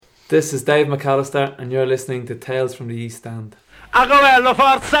This is Dave McAllister and you're listening to Tales from the East Stand. A Governo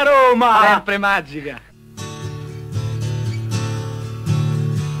Forza Roma! Sempre magica!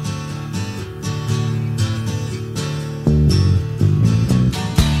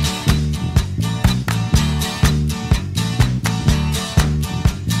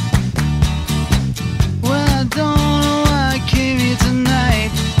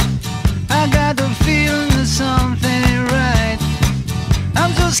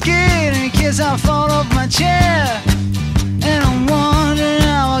 Scared in case I fall off my chair, and I'm wondering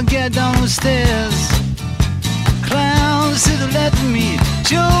how I'll get down the stairs. Clowns to the left of me,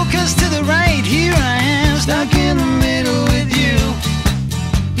 jokers to the right. Here I am, stuck in the middle with you.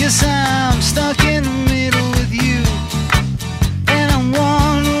 Yes, I'm stuck in the middle with you, and I'm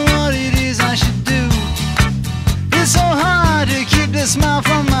wondering what it is I should do. It's so hard to keep the smile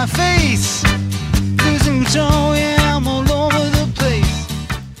from my face. Losing control, yeah, I'm all over the place.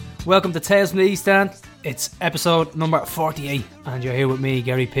 Welcome to Tales from the East Stand. It's episode number 48 and you're here with me,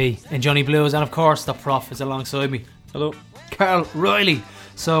 Gary P and Johnny Blues, and of course the Prof is alongside me. Hello. Carl Riley.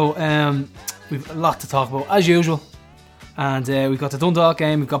 So we've a lot to talk about as usual, and we've got the Dundalk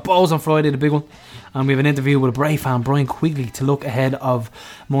game, we've got Bows on Friday, the big one, and we have an interview with a Bray fan, Brian Quigley, to look ahead of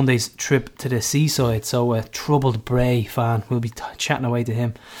Monday's trip to the seaside. So a troubled Bray fan, we'll be chatting away to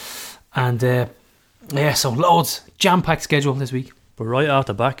him, and so loads, jam-packed schedule this week. But right off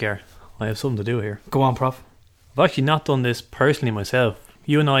the back here, I have something to do here. Go on, Prof. I've actually not done this personally myself.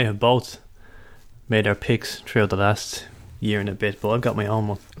 You and I have both made our picks throughout the last year and a bit, but I've got my own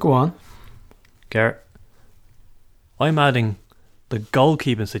one. Go on. Garrett, I'm adding the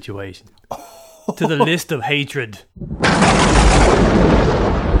goalkeeping situation to the list of hatred.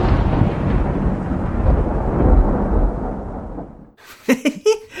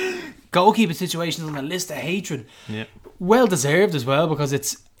 Goalkeeping situations on the list of hatred. Yeah. Well deserved as well, because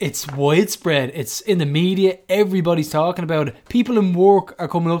it's widespread. It's in the media. Everybody's talking about it. People in work are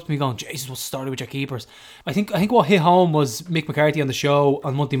coming up to me going, Jesus, what's the story with your keepers? I think what hit home was Mick McCarthy on the show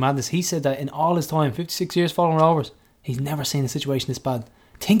on Monty Madness. He said that in all his time, 56 years following Rovers, he's never seen a situation this bad.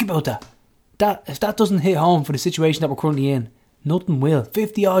 Think about that. If that doesn't hit home for the situation that we're currently in, nothing will.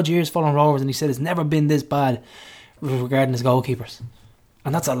 50 odd years following Rovers, and he said it's never been this bad regarding his goalkeepers.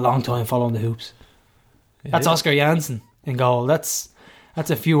 And that's a long time following the hoops. That's Oscar Janssen in goal. That's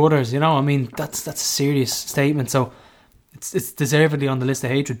a few others, you know. I mean, that's a serious statement. So it's deservedly on the list of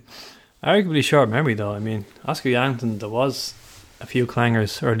hatred. Arguably short memory though. I mean, Oscar Janssen, there was a few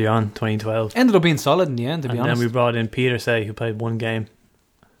clangers early on, 2012. Ended up being solid in the end, to be honest. And then we brought in Peter Say, who played one game.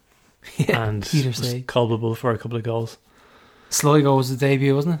 Yeah, and Peter was Say. culpable for a couple of goals. Sligo was his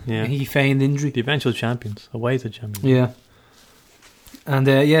debut, wasn't it? Yeah. He feigned injury. The eventual champions, away to champions. Yeah. And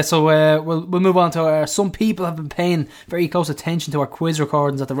so we'll move on to some people have been paying very close attention to our quiz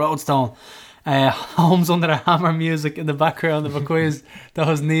recordings at the Roadstone. Holmes under the hammer music in the background of a quiz. That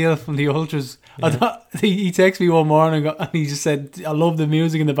was Neil from the Ultras. Yeah. He texted me one morning and he just said, I love the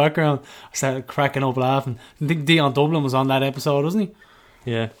music in the background. I started cracking up laughing. I think Dion Dublin was on that episode, wasn't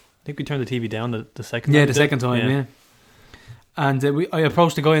he? Yeah, I think we turned the TV down the second time. Yeah, the second time, yeah. And I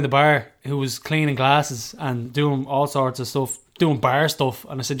approached a guy in the bar who was cleaning glasses and doing all sorts of stuff, doing bar stuff,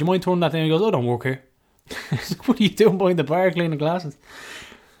 and I said, do you mind turning that down? He goes, I don't work here. I was like, what are you doing behind the bar cleaning glasses?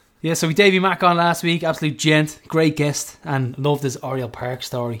 Yeah, so we Davey Mack on last week, absolute gent, great guest, and loved his Oriel Park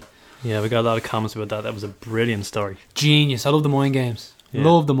story. Yeah, we got a lot of comments about that. That was a brilliant story. Genius. I love the mind games. Yeah.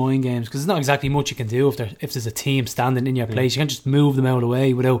 Love the mind games, because there's not exactly much you can do if there's a team standing in your place. You can't just move them out of the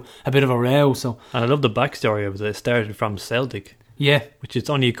way without a bit of a row. So, and I love the backstory of it. It started from Celtic. Yeah, which it's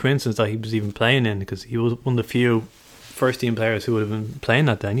only a coincidence that he was even playing in, because he was one of the few first team players who would have been playing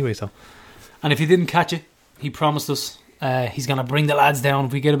that day anyway. So, and if you didn't catch it, he promised us he's going to bring the lads down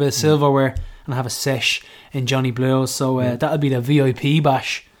if we get a bit of silverware and have a sesh in Johnny Blues. So that'll be the VIP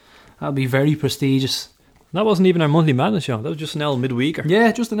bash. That'll be very prestigious. That wasn't even our monthly madness show. That was just an L midweeker.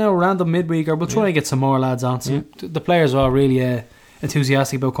 Yeah, just an L random midweeker. We'll try and get some more lads on. So the players are really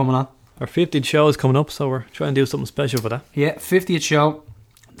enthusiastic about coming on. Our 50th show is coming up, so we're trying to do something special for that. Yeah, 50th show.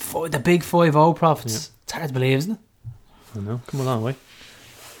 The big 5-0 profits. Yeah. It's hard to believe, isn't it? I know, come a long way.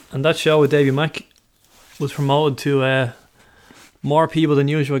 And that show with Davey Mack was promoted to more people than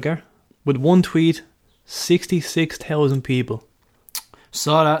usual, Gar. With one tweet, 66,000 people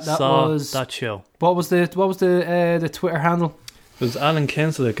saw that show. What was the Twitter handle? It was Alan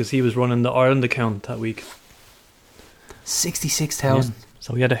Kensler, because he was running the Ireland account that week. 66,000. Yeah.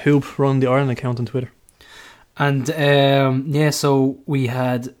 So we had a hoop run the Ireland account on Twitter. And so we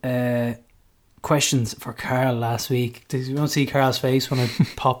had questions for Carl last week. Did you want to see Carl's face when I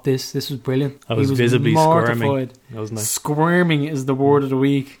popped this? This was brilliant. I was visibly mortified. Squirming. That was nice. Squirming is the word of the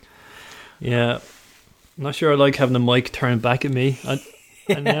week. Yeah. I'm not sure I like having the mic turned back at me.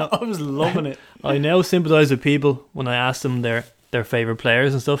 I was loving it. I now sympathise with people when I ask them their favourite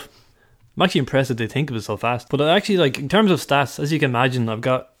players and stuff. I'm actually impressed that they think of it so fast. But I actually, like, in terms of stats, as you can imagine, I've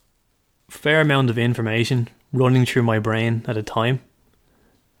got a fair amount of information running through my brain at a time.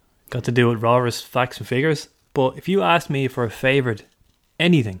 Got to do with rawest facts and figures. But if you ask me for a favourite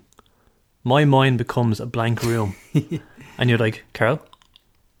anything, my mind becomes a blank room. And you're like, Carl,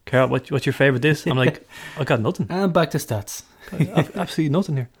 what's your favourite this? I'm like, I got nothing. And back to stats. Absolutely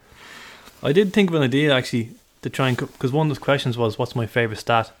nothing here. I did think of an idea actually to try and, because one of the questions was, what's my favourite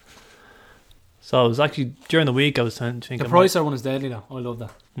stat? So I was actually, during the week I was trying to think, the Pricer one is deadly though. I love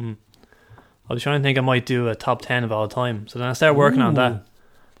that. I was trying to think I might do a top 10 of all time. So then I started working on that,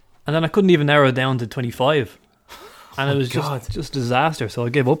 and then I couldn't even narrow it down to 25, and it was just disaster. So I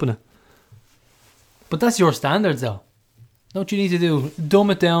gave up on it. But that's your standards though. Don't you need to dumb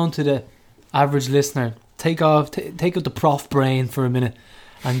it down to the average listener? Take out the prof brain for a minute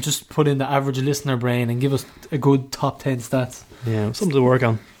and just put in the average listener brain and give us a good top 10 stats. Yeah, something to work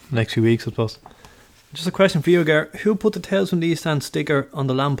on the next few weeks, I suppose. Just a question for you, Gar. Who put the Tales from the East Stand sticker on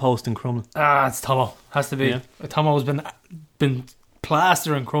the lamppost in Crumlin? It's Tomo. Has to be. Yeah. Tomo's been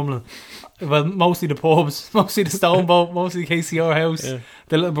plastering Crumlin. Well, mostly the pubs, mostly the Stone Boat, mostly the KCR house. Yeah.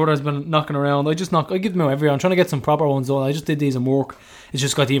 The little brother's been knocking around. I give them out every year. I'm trying to get some proper ones done. I just did these in work. It's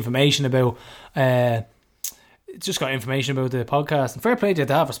just got the information about it's just got information about the podcast. And fair play to your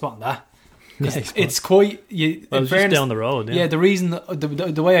dad for spotting that. It's quite... It was just down the road. Yeah, the reason...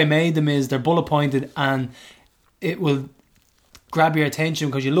 The way I made them is they're bullet pointed and it will grab your attention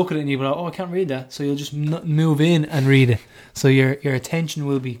because you look at it and you'll be like, oh, I can't read that. So you'll just move in and read it. So your attention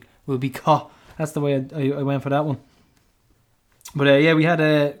will be caught. That's the way I went for that one. But we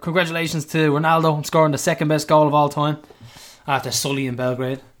had congratulations to Ronaldo on scoring the second best goal of all time after Sully in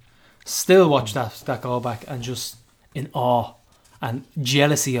Belgrade. Still watch that goal back and just in awe and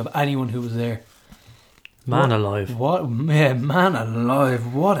jealousy of anyone who was there. Man alive. Man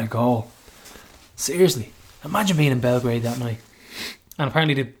alive. What a goal. Seriously. Imagine being in Belgrade that night. And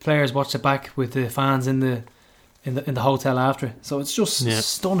apparently the players watched it back with the fans in the hotel after it. So it's just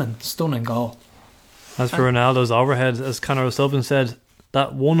stunning goal. As for Ronaldo's overhead, as Conor O'Sullivan said,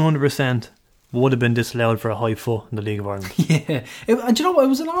 that 100% would have been disallowed for a high foot in the League of Ireland. Yeah. And you know what?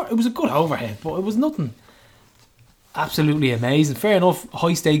 It was a good overhead, but it was nothing absolutely amazing. Fair enough,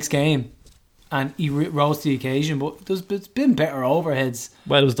 high stakes game, and he rose to the occasion. But it's been better overheads.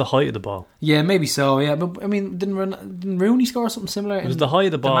 Well, it was the height of the ball. Yeah, maybe so. Yeah, but I mean, didn't Rooney score something similar? It was the height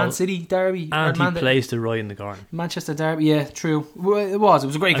of the ball. The Man City derby, and he placed it right in the corner. Manchester derby. Yeah, true. It was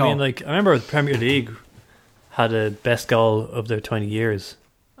a great goal. I mean, I remember the Premier League had a best goal of their 20 years,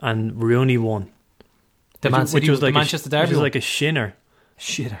 and Rooney won. Which was like the Manchester derby, which was like a shinner.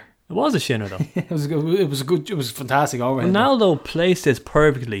 Shitter. It was a shinner though. It was fantastic overhead. Ronaldo placed this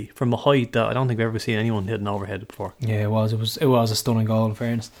perfectly from a height that I don't think I've ever seen anyone hit an overhead before. Yeah, it was a stunning goal, in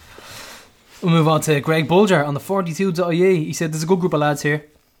fairness. We'll move on to Greg Bulger on the 42.ie. He said, there's a good group of lads here.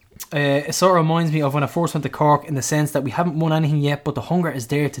 It sort of reminds me of when I first went to Cork, in the sense that we haven't won anything yet, but the hunger is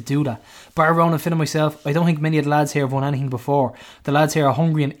there to do that. Bar Ronan, Finn and myself, I don't think many of the lads here have won anything before. The lads here are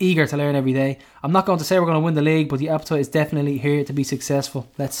hungry and eager to learn every day. I'm not going to say we're going to win the league, but the appetite is definitely here to be successful.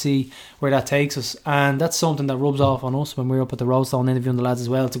 Let's see where that takes us. And that's something that rubs off on us when we're up at the Roadstone interviewing the lads as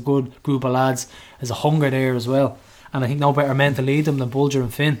well. It's a good group of lads. There's a hunger there as well. And I think no better men to lead them than Bulger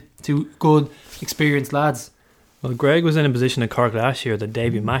and Finn. Two good, experienced lads. Well, Greg was in a position at Cork last year that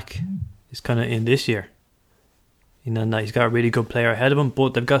Davy Mack is kind of in this year. You know, he's got a really good player ahead of him,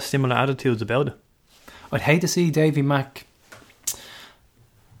 but they've got similar attitudes about it. I'd hate to see Davy Mack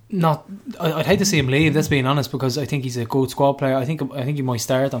I'd hate to see him leave, let's being honest, because I think he's a good squad player. I think he might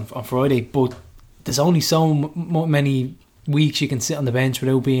start on Friday, but there's only so many weeks you can sit on the bench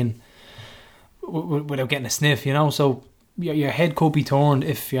without getting a sniff, you know. So your head could be turned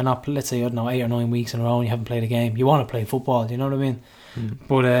if you're not, let's say, I don't know, 8 or 9 weeks in a row and you haven't played a game. You want to play football, you know what I mean?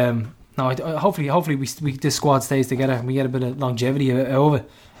 But no, hopefully this squad stays together and we get a bit of longevity out of it.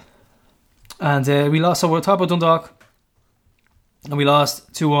 And we lost. So we're top of Dundalk, and we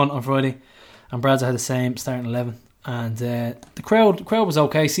lost 2-1 on Friday. And Brad's had the same starting 11. And the crowd was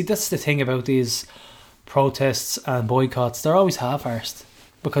okay. See, that's the thing about these protests and boycotts. They're always half-arsed,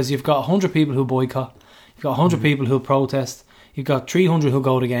 because you've got 100 people who boycott, you've got 100 people who protest, you've got 300 who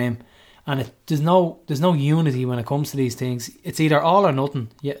go to the game, and there's no unity when it comes to these things. It's either all or nothing.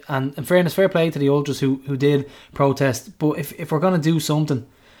 Yeah, and in fairness, fair play to the ultras who did protest. But if we're going to do something,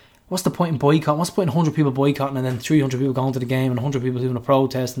 what's the point in boycotting? What's the point in 100 people boycotting and then 300 people going to the game and 100 people doing a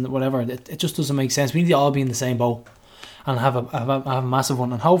protest and whatever? It just doesn't make sense. We need to all be in the same boat. and have a massive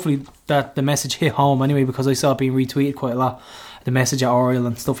one. And hopefully that the message hit home anyway, because I saw it being retweeted quite a lot. The message at Oriel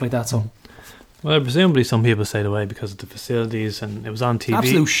and stuff like that. So, Well, presumably some people stayed away because of the facilities, and it was on TV.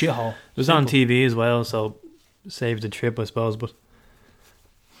 absolute shithole. It was on TV as well, so saved the trip, I suppose. But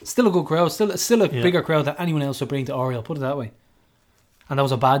Still a good crowd. Still a Yeah. bigger crowd than anyone else would bring to Oriel. Put it that way. And that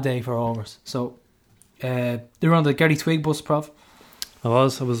was a bad day for Overs. So they were on the Gary Twig bus, Prof. I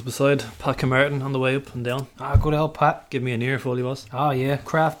was beside Pat Camerton on the way up and down. Ah, good old Pat. Give me an earful, he was. Oh yeah,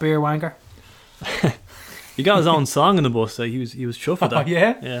 craft beer wanker. He got his own song in the bus, so he was chuffed with Oh that.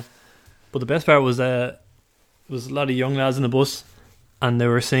 yeah. Yeah. But the best part was a lot of young lads in the bus, and they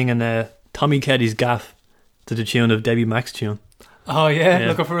were singing Tommy Keddy's Gaff to the tune of Debbie Mack's tune. Oh yeah, Yeah.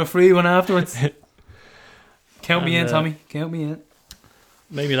 looking for a free one afterwards. Count me And, in, Tommy. Count me in.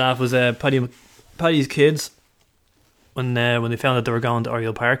 Made me laugh was Paddy's kids when they found out they were going to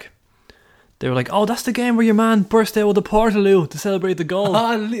Oriel Park. They were like, "Oh, that's the game where your man burst out with a Portaloo to celebrate the goal."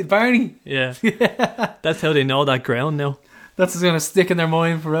 Oh, Barney. Yeah, that's how they know that ground now. That's going to stick in their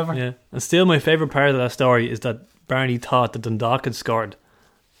mind forever. Yeah, and still my favourite part of that story is that Barney thought that Dundalk had scored,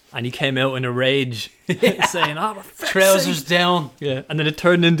 and he came out in a rage, saying, "Oh, for fuck's Trousers sake." down. Yeah, and then it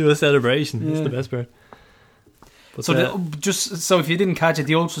turned into a celebration. That's Yeah. the best part. But, So just so if you didn't catch it,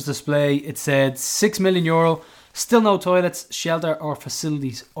 the Ultras display, it said €6 million, still no toilets, shelter or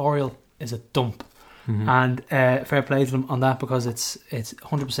facilities. Oriel is a dump. And fair play to them on that, because it's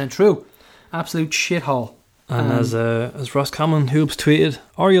 100% true. Absolute shithole. and as Roscommon Hoops tweeted,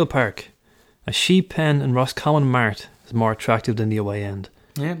 Oriel Park, a sheep pen in Roscommon Mart is more attractive than the away end.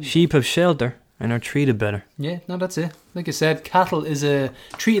 Yeah, Sheep have shelter and are treated better. yeah, no, that's it. Like I said,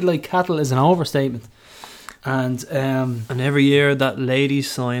 treated like cattle is an overstatement. And And every year that ladies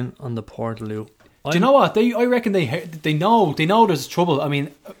sign on the Portaloo. do you know what? I reckon they know there's trouble. I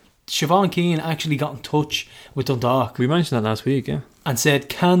mean, Siobhan Keane actually got in touch with Dundalk We mentioned that last week, yeah. and said,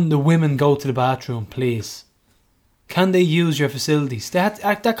 "Can the women go to the bathroom, please? Can they use your facilities?"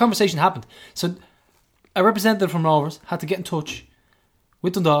 That conversation happened. So a representative from Rovers had to get in touch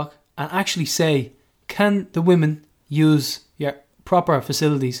with Dundalk and actually say, "Can the women use your proper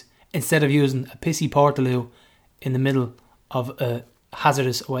facilities instead of using a pissy Portaloo in the middle of a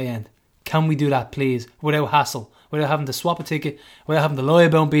hazardous away end? Can we do that, please, without hassle, without having to swap a ticket, without having to lie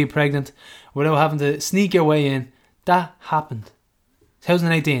about being pregnant, without having to sneak your way in?" That happened.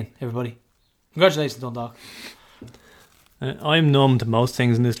 2018, everybody. Congratulations, Dundalk. I'm numb to most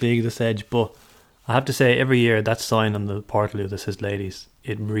things in this league at this age, but I have to say, every year that sign on the Portaloo that says ladies,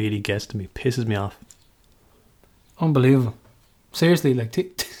 it really gets to me, pisses me off. Unbelievable. Seriously, like,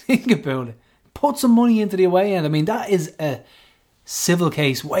 think about it. Put some money into the away end. I mean, that is a civil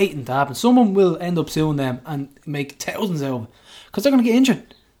case waiting to happen. Someone will end up suing them and make thousands out of it, because they're going to get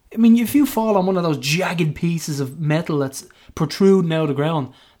injured. I mean, if you fall on one of those jagged pieces of metal that's protruding out of the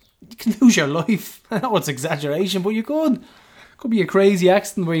ground, you can lose your life. I know it's exaggeration, but you could. Could be a crazy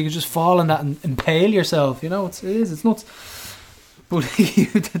accident where you could just fall on that and impale yourself. You know, it's nuts. But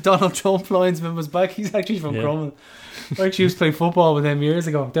the Donald Trump linesman was back. He's actually from Cromwell. I actually used to play football with him years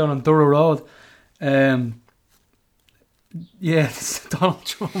ago down on Durrow Road. Yeah, it's Donald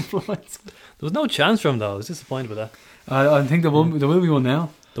Trump linesman. There was no chance for him though. I was disappointed with that. I think there will be one now.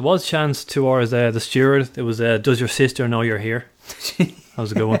 There was chance towards the steward. It was "Does your sister know you're here?" That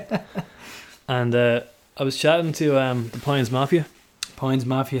was a good one. And I was chatting to the Pines Mafia Pines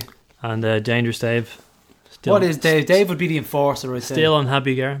Mafia. and Dangerous Dave. Still, What is Dave? Dave would be the enforcer, I'd say. Still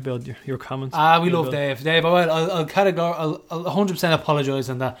unhappy, Gar, about your comments. We love Dave. Dave, I'll 100% apologise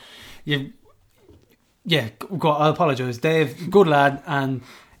on that. I'll apologise. Dave, good lad, and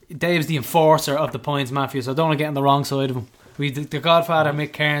Dave's the enforcer of the Pines Mafia, so I don't want to get on the wrong side of him. We the Godfather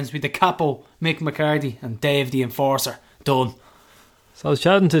Mick Cairns, we the Capo Mick McCarthy, and Dave the enforcer. Done. So I was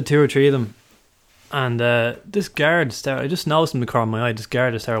chatting to two or three of them, and this guard started. I just noticed in the corner of my eye. This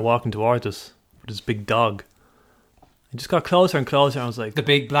guard started walking towards us with this big dog. It just got closer and closer. And I was like, The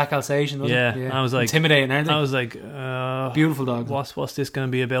big black Alsatian, wasn't Yeah, it? I was like- intimidating, aren't they? I was like, Beautiful dog. what's this going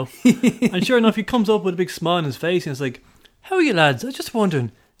to be about? And sure enough, he comes up with a big smile on his face, and it's like, "How are you lads? I was just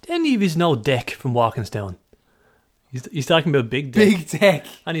wondering, did any of you know Deck from Walkinstown?" He's talking about Big Deck. Big Deck.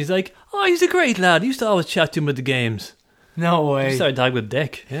 And he's like, "Oh, he's a great lad. I used to always chat to him at the games." No He way. started talking with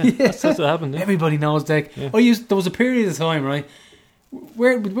Deck. Yeah, that's what happened. Yeah. Everybody knows Deck. Yeah. There was a period of time, right?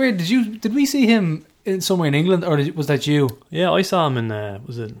 Where did we see him somewhere in England, or was that you? Yeah, I saw him in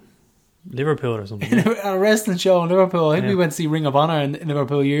was it Liverpool or something? At a wrestling show in Liverpool. I think we Yeah. went to see Ring of Honor in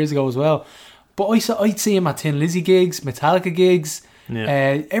Liverpool years ago as well. But I'd see him at Tin Lizzy gigs, Metallica gigs,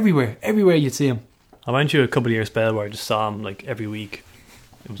 Yeah. everywhere you'd see him. I went through a couple of years spell where I just saw him like every week.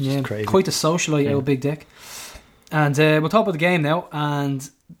 It was just crazy. Quite a socialite Yeah. out of Big Deck. And we'll talk about the game now. And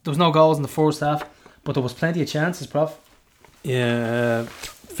there was no goals in the first half, but there was plenty of chances, Prof. Yeah,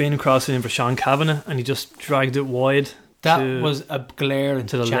 Finn crossing in for Sean Kavanagh, and he just dragged it wide. That was a glaring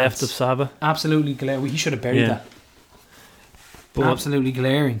to the chance. left of Sava. Absolutely glaring. He should have buried that. But absolutely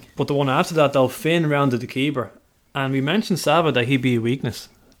glaring. But the one after that, though, Finn rounded the keeper, and we mentioned Sava that he'd be a weakness.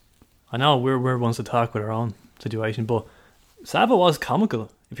 I know we're ones to talk with our own situation, but Sava was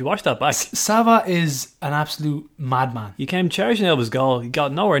comical. If you watch that back, Sava is an absolute madman. He came charging out of his goal. He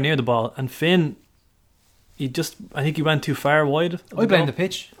got nowhere near the ball, and Finn, I think he went too far wide. I blame the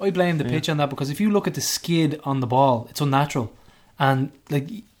pitch. I blame the pitch on that, because if you look at the skid on the ball, it's unnatural. And like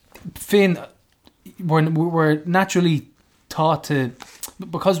Finn, we're naturally taught to,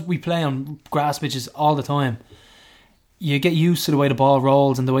 because we play on grass pitches all the time, you get used to the way the ball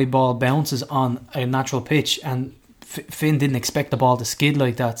rolls and the way the ball bounces on a natural pitch, and Finn didn't expect the ball to skid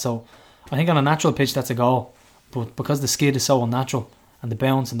like that. So I think on a natural pitch that's a goal, but because the skid is so unnatural and the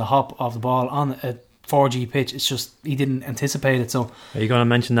bounce and the hop of the ball on a 4G pitch, it's just he didn't anticipate it. So are you going to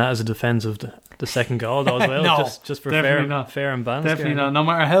mention that as a defence of the second goal though as well? No, just for fair and balanced. Definitely not. No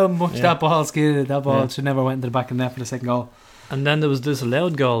matter how much that ball skidded, that ball should never went into the back of the net for the second goal. And then there was this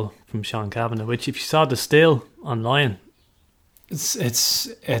allowed goal from Sean Kavanagh, which if you saw the still online, it's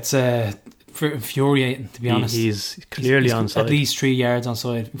infuriating, to be honest. He's clearly onside. At least 3 yards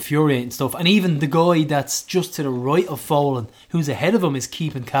onside. Infuriating stuff. And even the guy that's just to the right of Folan, who's ahead of him, is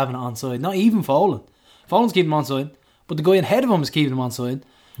keeping Kavanagh onside. Not even Folan. Folan's keeping him onside, but the guy ahead of him is keeping him onside.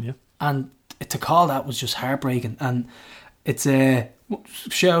 Yeah. And to call that was just heartbreaking. And it's a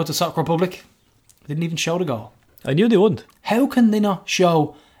shout out to Soccer Republic. They didn't even show the goal. I knew they wouldn't. How can they not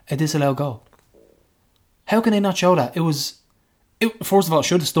show a disallowed goal? How can they not show that? First of all, it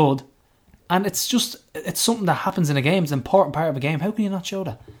should have stood. And it's something that happens in a game. It's an important part of a game. How can you not show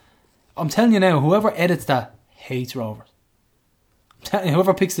that? I'm telling you now, whoever edits that hates Rovers. I'm telling you,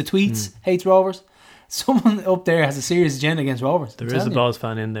 whoever picks the tweets hates Rovers. Someone up there has a serious agenda against Rovers. There is a Balls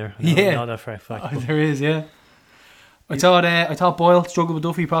fan in there. I know that for a fact. Oh, there is, yeah. I thought Boyle struggled with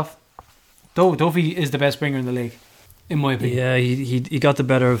Duffy, Prof. Duffy is the best bringer in the league, in my opinion. Yeah, he got the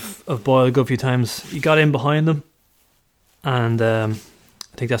better of Boyle a good few times. He got in behind them, and I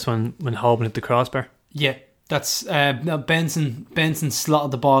think that's when Holman hit the crossbar. Yeah, that's Benson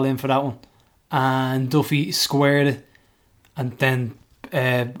slotted the ball in for that one, and Duffy squared it, and then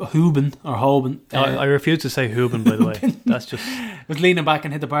Hoban. I refuse to say Hoban, by the way. That's just was leaning back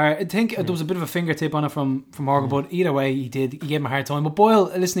and hit the bar. I think there was a bit of a fingertip on it from Morgan, but either way, he gave him a hard time. But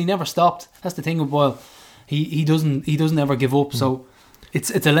Boyle, listen, he never stopped. That's the thing with Boyle. He doesn't ever give up. So it's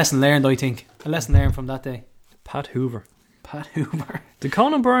a lesson learned. I think a lesson learned from that day. Pat Hoover. Did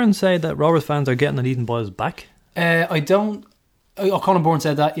Conan Byrne say that Rovers fans are getting on Ethan Boyle's back? I don't. Conan Byrne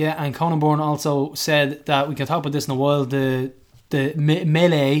said that, yeah, and Conan Byrne also said that, we can talk about this in a while, the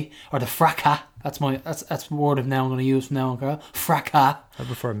melee or the fracas. That's the word of now I'm going to use from now on, Carl. Fracas. I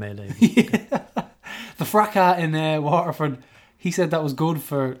prefer melee. The fracas in Waterford. He said that was good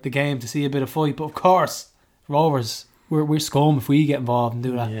for the game to see a bit of fight, but of course, Rovers, we're scum if we get involved and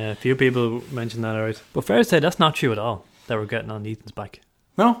do that. Yeah, a few people mentioned that, alright. But fair to say, that's not true at all. That we're getting on Ethan's back.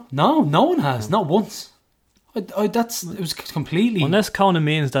 No one has, not once. It was completely. Unless Conan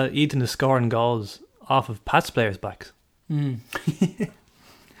means that Ethan is scoring goals off of Pat's players' backs.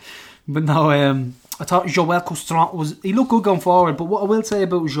 But no, I thought Joël Cousteau he looked good going forward. But what I will say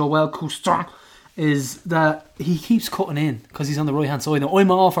about Joël Cousteau is that he keeps cutting in because he's on the right hand side. Now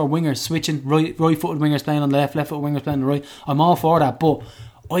I'm all for wingers switching, right footed wingers playing on the left footed wingers playing on the right. I'm all for that, but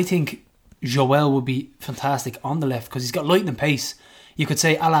I think Joel would be fantastic on the left because he's got lightning pace. You could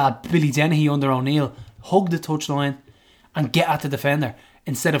say a la Billy Dennehy under O'Neill, hug the touchline and get at the defender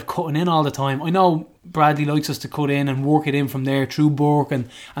instead of cutting in all the time. I know Bradley likes us to cut in and work it in from there through Burke and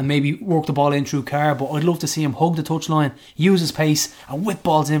maybe work the ball in through Carr, but I'd love to see him hug the touchline, use his pace and whip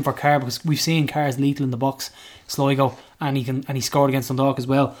balls in for Carr, because we've seen Carr's lethal in the box, Sligo, and he scored against Dundalk as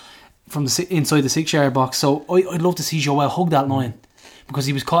well from inside the 6-yard box. So I'd love to see Joel hug that line, because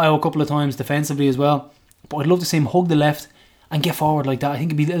he was caught out a couple of times defensively as well, but I'd love to see him hug the left and get forward like that. I think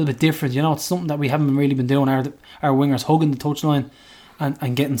it'd be a little bit different, you know. It's something that we haven't really been doing, our wingers hugging the touchline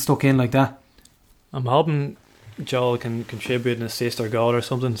and getting stuck in like that. I'm hoping Joel can contribute an assist or goal or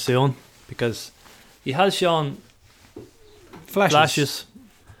something soon, because he has shown flashes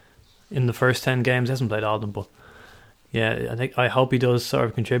in the first 10 games. He hasn't played all of them, but yeah, I hope he does sort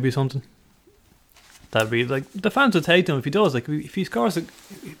of contribute something. That'd be like, the fans would take him if he does. Like if he scores,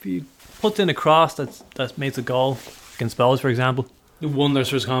 if he puts in a cross that makes a goal against Bows, for example, it wonders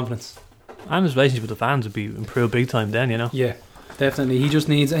for his confidence. And his relationship with the fans would be improved big time then, you know. Yeah, Definitely. He just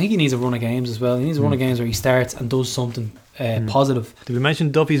needs, I think he needs a run of games as well. He needs a run of games where he starts and does something positive. Did we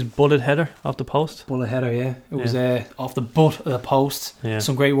mention Duffy's bullet header off the post? Bullet header, yeah. It was off the butt of the post. Yeah.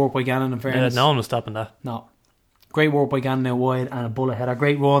 Some great work by Gannon, in fairness. No one was stopping that. No. Great work by Gannon out wide and a bullet header.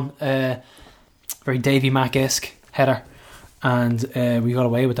 Great run. Very Davy Mack-esque header. And we got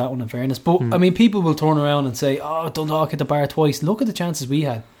away with that one, in fairness. But, I mean, people will turn around and say, oh, Dundalk hit the bar twice. Look at the chances we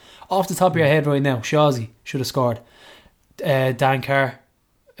had. Off the top of your head right now, Shawsey should have scored. Dan Carr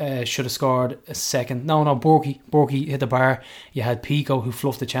should have scored a second. No, Borky hit the bar. You had Pico who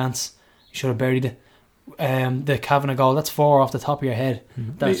fluffed the chance. He should have buried it. The Kavanagh goal, that's 4 off the top of your head.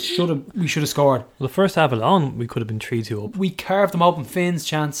 We should have scored. Well, the first half alone, we could have been 3-2 up. We carved them open. Finn's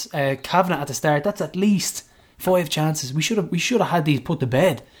chance, Kavanagh at the start. That's at least 5 chances. We should have had these put to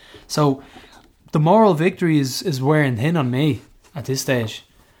bed. So the moral victory is wearing thin on me at this stage.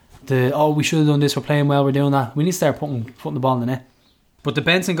 We should have done this. We're playing well. We're doing that. We need to start putting the ball in the net. But the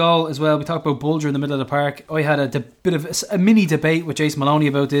Benson goal as well. We talked about Bulger in the middle of the park. I had a bit of a mini debate with Jason Maloney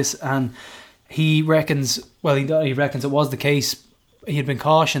about this, and he reckons it was the case. He had been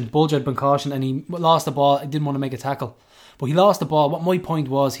cautioned. Bulger had been cautioned, and he lost the ball. He didn't want to make a tackle, but he lost the ball. What my point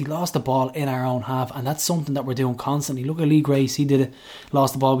was, he lost the ball in our own half, and that's something that we're doing constantly. Look at Lee Grace. He did it.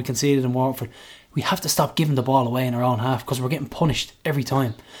 Lost the ball. We conceded in Waterford. We have to stop giving the ball away in our own half because we're getting punished every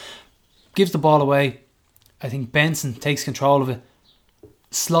time. Gives the ball away. I think Benson takes control of it,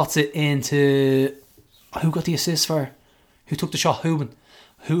 slots it into who got the assist for? Who took the shot? Hoban.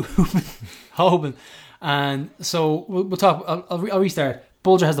 And so we'll talk. I'll restart.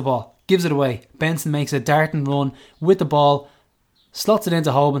 Bulger has the ball, gives it away. Benson makes a darting run with the ball, slots it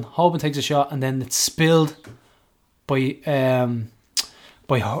into Hoban. Hoban takes a shot, and then it's spilled by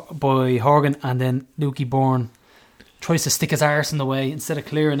Horgan, and then Lukey Bourne tries to stick his arse in the way instead of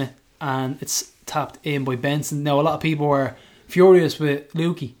clearing it, and it's tapped in by Benson. Now a lot of people were furious with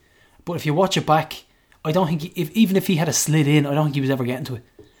Lukey, but if you watch it back, I don't think even if he had a slid in, I don't think he was ever getting to it.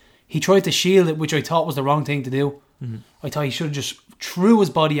 He tried to shield it, which I thought was the wrong thing to do. I thought he should have just threw his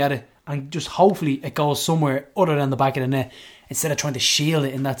body at it and just hopefully it goes somewhere other than the back of the net instead of trying to shield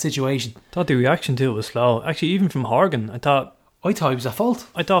it in that situation. I thought the reaction to it was slow. Actually, even from Horgan, I thought it was at fault.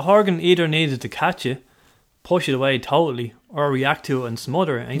 I thought Horgan either needed to catch it, push it away totally, or react to it and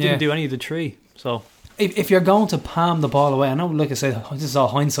smother it, and he didn't do any of the three. So if you're going to palm the ball away, I know, like I said, this is all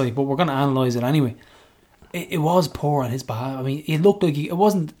hindsight, but we're going to analyse it anyway. It was poor on his behalf. I mean, it looked like it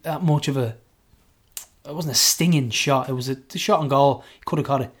wasn't that much of it wasn't a stinging shot. It was a shot on goal. He could have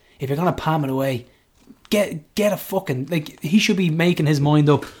caught it. If you're going to palm it away, get a fucking, like, he should be making his mind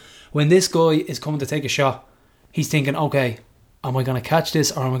up. When this guy is coming to take a shot, he's thinking, okay, am I going to catch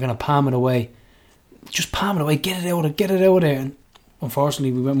this or am I going to palm it away? Just palm it away, get it out of there. And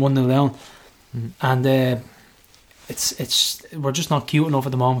unfortunately, we went 1-0 down. And it's we're just not cute enough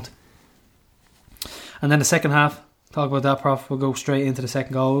at the moment. And then the second half, talk about that, Prof. We'll go straight into the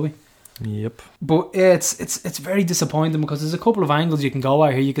second goal, will we? Yep. But it's very disappointing because there's a couple of angles you can go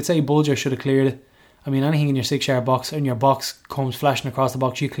at here. You could say Bulger should have cleared it. I mean, anything in your 6-yard box, in your box comes flashing across the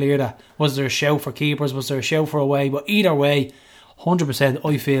box, you clear that. Was there a shout for keepers? Was there a shout for away? But either way, 100%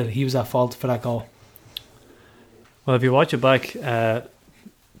 I feel he was at fault for that goal. Well, if you watch it back,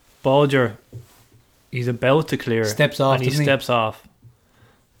 Bulger, he's about to clear, steps off, and he steps off.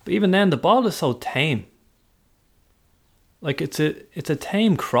 But even then, the ball is so tame. Like it's a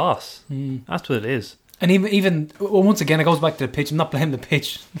tame cross. That's what it is. And even once again, it goes back to the pitch. I'm not blaming the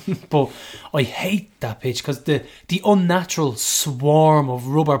pitch, but I hate that pitch because the unnatural swarm of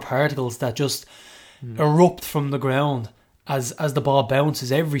rubber particles that just erupt from the ground as the ball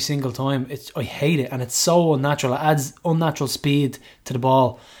bounces every single time. I hate it, and it's so unnatural. It adds unnatural speed to the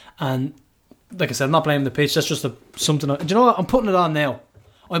ball. And like I said, I'm not blaming the pitch. That's just something. Do you know what? I'm putting it on now.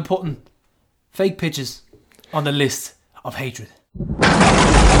 I'm putting fake pitches on the list of hatred.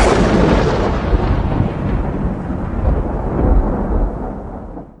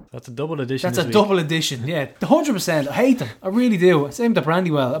 That's a double edition. That's a double edition, yeah. 100%. I hate them. I really do. Same with the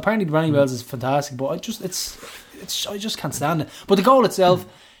Brandywell. Apparently the Brandywells is fantastic, but I just can't stand it. But the goal itself,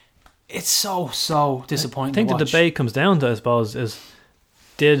 it's so disappointing. I think the debate comes down to, I suppose, is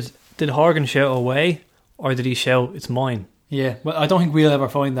did Horgan shout away or did he shout it's mine? Yeah, well, I don't think we'll ever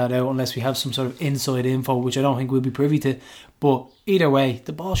find that out unless we have some sort of inside info, which I don't think we'll be privy to. But either way,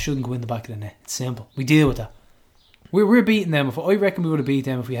 the ball shouldn't go in the back of the net. It's simple. We deal with that. We're beating them. I reckon we would have beat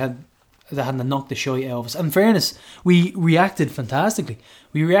them if they hadn't knocked the shite out of us. And in fairness, we reacted fantastically.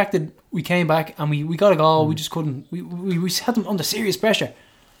 We came back and we got a goal. We just couldn't. We had them under serious pressure.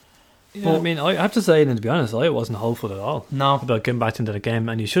 Yeah, but, I mean, I have to say, and to be honest, I wasn't hopeful at all. No, about getting back into the game.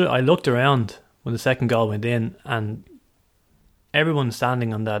 And I looked around when the second goal went in, and everyone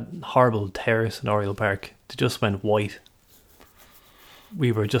standing on that horrible terrace in Oriel Park, they just went white.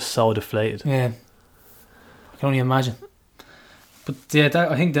 We were just so deflated. Yeah, I can only imagine. But yeah,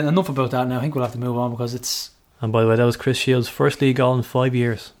 I think that enough about that now. I think we'll have to move on because it's And by the way, that was Chris Shields' first league goal in 5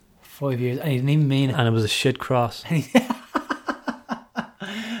 years. 5 years, and he didn't even mean it. And it was a shit cross. He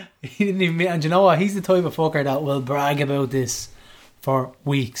didn't even mean it. And you know what? He's the type of fucker that will brag about this for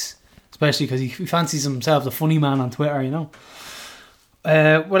weeks, especially because he fancies himself the funny man on Twitter, you know.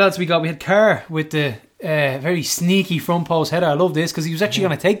 What else we got? We had Kerr with the very sneaky front post header. I love this because he was actually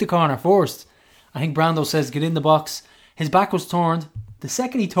going to take the corner first. I think Brando says get in the box. His back was turned. The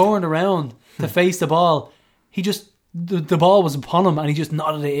second he turned around to face the ball, he just the ball was upon him and he just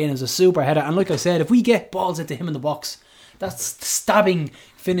nodded it in. It was a super header. And like I said, if we get balls into him in the box, that's stabbing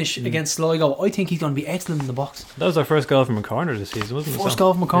finish against Sligo. I think he's going to be excellent in the box. That was our first goal from a corner this season, wasn't it? First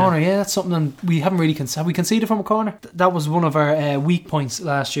goal from a corner, yeah. That's something we haven't really have we conceded from a corner. That was one of our weak points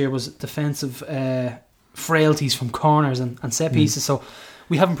last year, was defensive frailties from corners and set pieces. So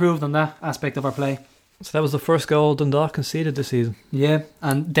we have improved on that aspect of our play. So that was the first goal Dundalk conceded this season. Yeah,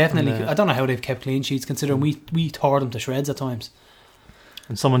 and definitely, I don't know how they've kept clean sheets considering we tore them to shreds at times.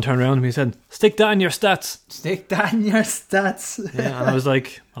 And someone turned around to me and said, stick that in your stats. Stick that in your stats. Yeah, and I was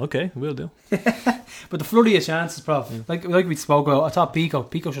like, okay, we'll do. But the flurry of chances, Prof. Like we spoke about, I thought Pico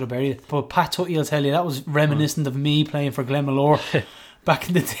should have buried it. But Pat Tutty will tell you, that was reminiscent of me playing for Glenmalure back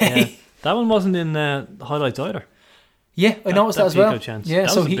in the day. Yeah. That one wasn't in the highlights either. Yeah, I noticed that as well. Chance. Yeah,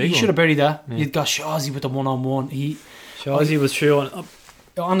 that so he should have buried that. Yeah. You'd got Shawsey with the one-on-one. Shawsey was through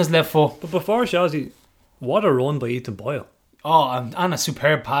on his left foot. But before Shawsey, what a run by Ethan Boyle. Oh, and a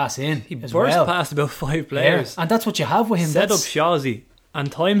superb pass in. He burst past about 5 players. Yeah. And that's what you have with him. Set up Shawsey,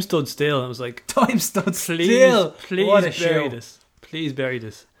 and time stood still. I was like, time stood still. Please bury this. Please bury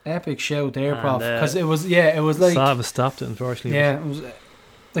this. Epic shout there, Prof. Because it was like Sava stopped it, unfortunately. Yeah, it was.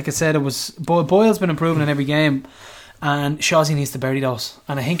 Like I said, it was Boyle's been improving in every game, and Shawsey needs to bury those.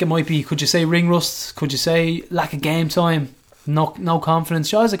 And I think it might be, could you say ring rust? Could you say lack of game time? No confidence.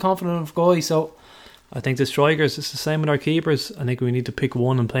 Shaw's a confident enough guy, so I think the strikers, it's the same with our keepers. I think we need to pick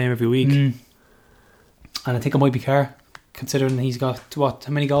one and play him every week. And I think it might be Kerr, considering he's got how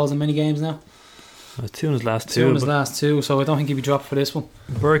many goals in many games now? 2 in his last two. 2 in his last 2, so I don't think he'd be dropped for this one.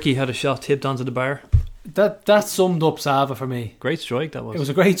 Berkey had a shot tipped onto the bar. That summed up Sava for me. Great strike that was. It was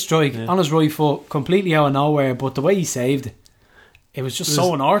a great strike on his right foot, completely out of nowhere. But the way he saved it was just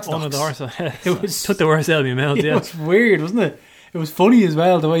so unorthodox. It was took the words out of my mouth. It was weird, wasn't it? It was funny as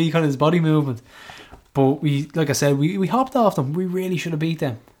well, the way he got his body movement. But we, like I said, we hopped off them. We really should have beat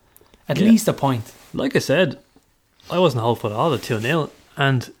them. At least a point. Like I said, I wasn't hopeful at all at 2-0,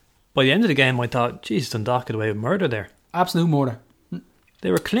 and by the end of the game I thought, geez, Dundalk got away with murder there. Absolute murder.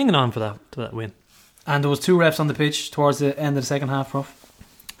 They were clinging on for that win. And there was 2 refs on the pitch towards the end of the second half, Prof.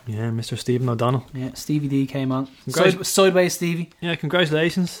 Yeah, Mr. Stephen O'Donnell. Yeah, Stevie D came on. Sideways Stevie. Yeah,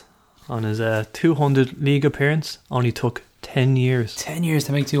 congratulations on his 200 league appearance. Only took 10 years. 10 years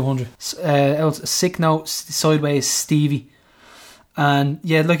to make 200. Sick note, Sideways Stevie. And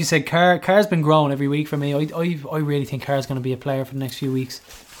yeah, like you said, Carr's been growing every week for me. I really think Carr's going to be a player for the next few weeks.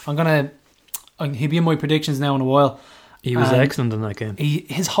 He'll be in my predictions now in a while. He was excellent in that game.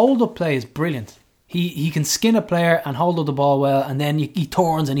 His hold-up play is brilliant. He can skin a player and hold up the ball well, and then he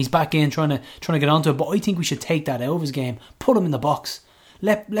turns and he's back in trying to get onto it. But I think we should take that out of his game. Put him in the box.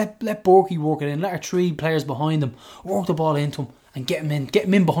 Let Borky work it in. Let our 3 players behind him work the ball into him and get him in. Get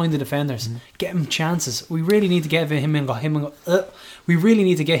him in behind the defenders. Get him chances. We really need to get him in. We really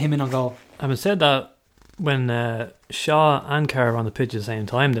need to get him in on goal. Having said that, when Shaw and Carr were on the pitch at the same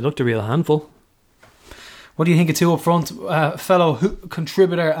time, they looked a real handful. What do you think of 2 up front? Fellow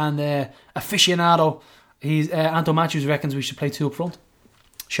contributor and aficionado, Anto Matthews reckons we should play 2 up front.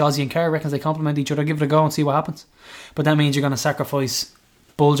 Shawsey and Kerr reckons they complement each other. Give it a go and see what happens. But that means you're going to sacrifice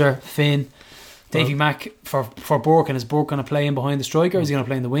Bulger, Finn, Davy Mack for Burke. And is Burke going to play in behind the striker, or is he going to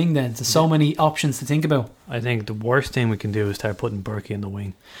play in the wing then? There's so many options to think about. I think the worst thing we can do is start putting Berkey in the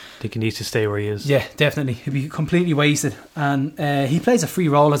wing. I think he needs to stay where he is. Yeah, definitely. He'd be completely wasted. And he plays a free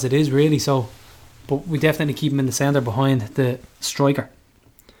role as it is, really, so... But we definitely keep him in the centre behind the striker.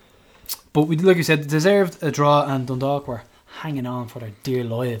 But we, like you said, deserved a draw, and Dundalk were hanging on for their dear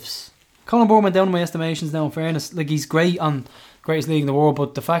lives. Colin Bourne went down in my estimations now, in fairness. Like, he's great on greatest league in the world,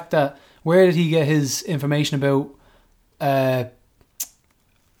 but the fact that, where did he get his information about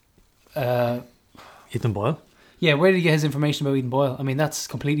Ethan Boyle? Yeah, where did he get his information about Ethan Boyle? I mean, that's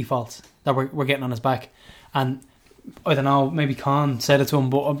completely false, that we're getting on his back. And I don't know, maybe Con said it to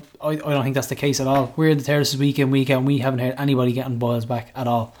him, but I don't think that's the case at all. We're in the terraces week in, week out, and we haven't heard anybody getting Boyle's back at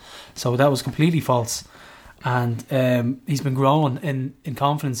all. So that was completely false. and he's been growing in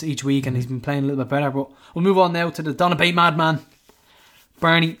confidence each week, and he's been playing a little bit better. But we'll move on now to the Donabate madman,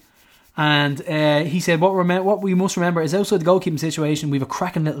 Barney. And he said, what we must remember is outside the goalkeeping situation, we have a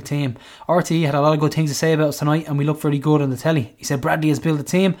cracking little team. RTE had a lot of good things to say about us tonight, and we look very good on the telly. He said Bradley has built a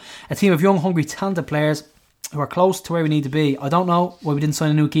team of young, hungry, talented players who are close to where we need to be. I don't know why we didn't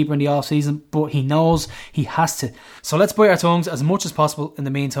sign a new keeper in the off season, but he knows he has to. So let's bite our tongues as much as possible in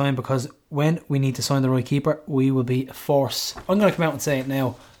the meantime, because when we need to sign the right keeper, we will be a force. I'm going to come out and say it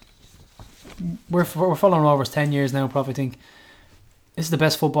now. We're following Rovers 10 years now, probably think. This is the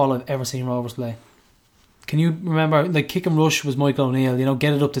best football I've ever seen Rovers play. Can you remember, like, kick and rush was Michael O'Neill, you know,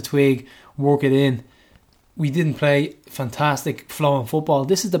 get it up to Twig, work it in. We didn't play fantastic flowing football.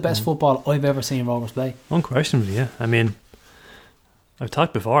 This is the best football I've ever seen Rovers play. Unquestionably, yeah. I mean, I've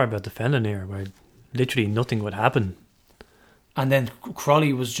talked before about defending here, where literally nothing would happen. And then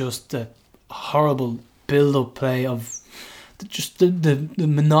Crowley was just a horrible build-up play of just the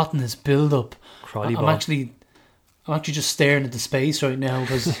monotonous build-up. Crowley I'm ball. actually just staring at the space right now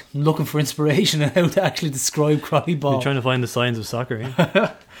because I'm looking for inspiration on how to actually describe Crowley ball. You're trying to find the signs of soccer,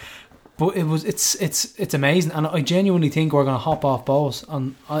 yeah? But it's amazing, and I genuinely think we're going to hop off balls,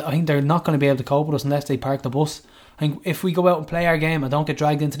 and I think they're not going to be able to cope with us unless they park the bus. I think if we go out and play our game and don't get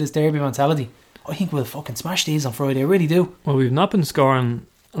dragged into this derby mentality, I think we'll fucking smash these on Friday. I really do. Well, we've not been scoring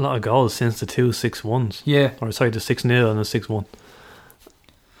a lot of goals since the 2 6-1s. Yeah. Or sorry, the 6-0 and the 6-1.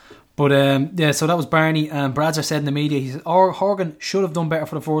 But yeah, so that was Barney. Bradzer said in the media, he said, Horgan should have done better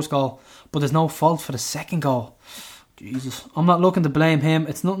for the first goal, but there's no fault for the second goal. Jesus, I'm not looking to blame him.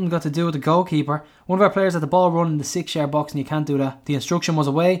 It's nothing got to do with the goalkeeper. One of our players had the ball run in the 6-yard box, and you can't do that. The instruction was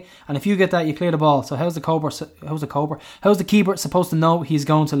away, and if you get that, you clear the ball. So how's the keeper supposed to know he's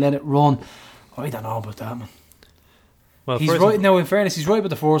going to let it run? I don't know about that, man. Well, He's right. Now, in fairness, he's right about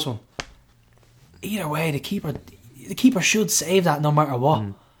the first one. Either way, the keeper should save that no matter what.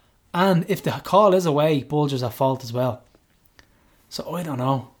 And if the call is away, Bulger's at fault as well. So I don't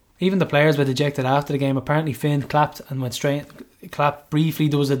know. Even the players were dejected after the game. Apparently Finn clapped and went straight. Clapped briefly.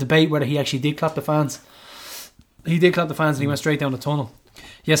 There was a debate whether he actually did clap the fans. He did clap the fans and he went straight down the tunnel.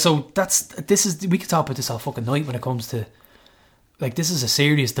 Yeah, so we could talk about this all fucking night when it comes to, like, this is a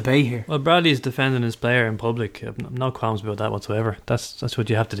serious debate here. Well, Bradley's defending his player in public. I've no qualms about that whatsoever. That's what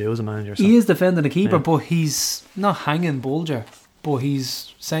you have to do as a manager. So. He is defending the keeper, yeah. But he's not hanging Bulger. But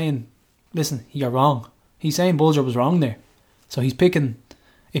he's saying, listen, you're wrong. He's saying Bulger was wrong there. So he's picking,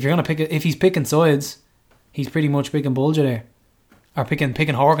 if he's picking sides, he's pretty much picking Bulger there. Or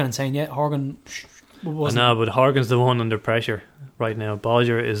picking Horgan and saying, yeah, Horgan wasn't. I know, but Horgan's the one under pressure right now.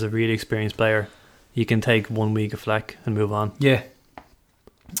 Bulger is a really experienced player. He can take 1 week of flack and move on. Yeah.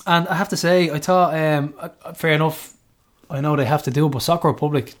 And I have to say, I thought, fair enough, I know they have to do it, but Soccer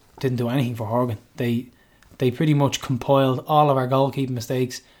Republic didn't do anything for Horgan. They pretty much compiled all of our goalkeeping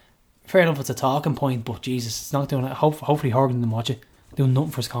mistakes. Fair enough, it's a talking point, but Jesus, it's not doing it. Hopefully Horgan didn't watch it. Doing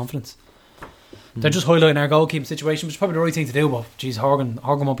nothing for his confidence. They're just highlighting our goalkeeping situation, which is probably the right thing to do, but geez, Horgan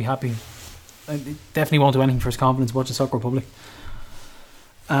won't be happy. He definitely won't do anything for his confidence watching Soccer Republic.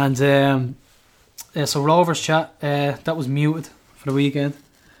 And so Rovers chat, that was muted for the weekend.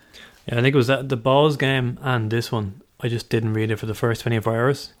 Yeah, I think it was the Balls game and this one. I just didn't read it for the first 24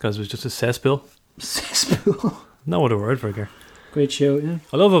 hours because it was just a cesspool. Cesspool. No other word for it. Great show, yeah.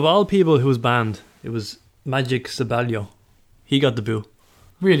 I love, of all people who was banned, it was Magic Sabalio. He got the boo.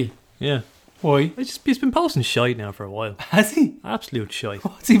 Really? Yeah. Why? He's been posting shite now for a while. Has he? Absolute shite.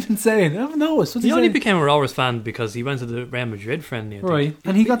 What's he been saying? I haven't noticed. What's he only saying? became a Rovers fan because he went to the Real Madrid friendly. Right.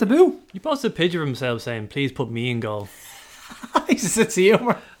 And he got the boo? He posted a picture of himself saying, please put me in goal. He's a sense of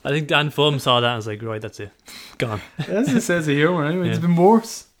humour. I think Dan Fulham saw that and was like, right, that's it. Gone. That's a sense of humour anyway. Yeah. It's been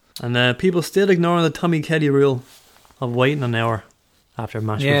worse. And people still ignoring the Tommy Kelly rule of waiting an hour after a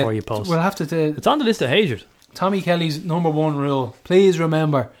match before you post. We'll have to it's on the list of hatred. Tommy Kelly's number one rule. Please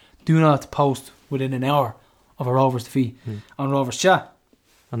remember, do not post within an hour of a Rovers defeat on Rovers chat.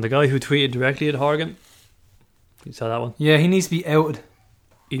 And the guy who tweeted directly at Horgan, you saw that one? Yeah, he needs to be outed.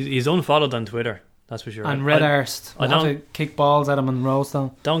 He's unfollowed on Twitter, that's for sure. And red-arsed. I have to kick balls at him and roast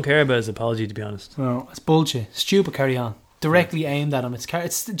him. Don't care about his apology, to be honest. No, it's bullshit. Stupid carry on. Directly aimed at him.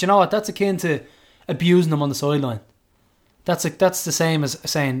 It's do you know what? That's akin to abusing him on the sideline. That's the same as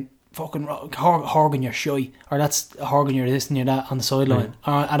saying, fucking Horgan, you're shy, or that's Horgan, you're this and you're that on the sideline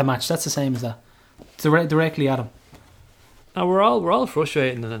or at a match. That's the same as that. Directly at him. Now we're all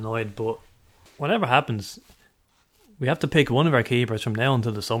frustrated and annoyed, but whatever happens, we have to pick one of our keepers from now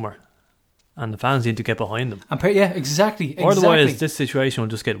until the summer, and the fans need to get behind them. And exactly. Otherwise, this situation will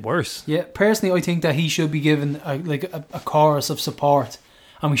just get worse. Yeah, personally, I think that he should be given a chorus of support,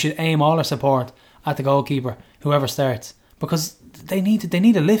 and we should aim all our support at the goalkeeper, whoever starts, because they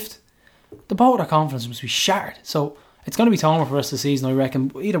need a lift. The boat of their confidence must be shattered. So it's going to be Tomer for the rest of the season, I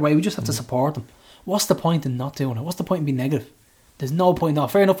reckon. Either way, we just have to support them. What's the point in not doing it? What's the point in being negative? There's no point. No,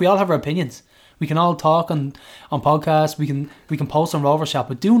 fair enough. We all have our opinions. We can all talk on podcasts. We can post on Rover Chat,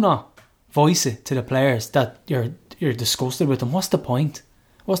 but do not voice it to the players that you're disgusted with them. What's the point?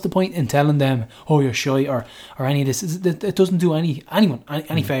 What's the point in telling them, oh, you're shy or any of this? It doesn't do anyone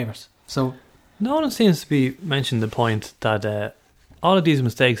any favours. So no one seems to be mentioning the point that all of these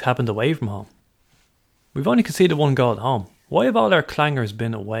mistakes happened away from home. We've only conceded 1 goal at home. Why have all our clangers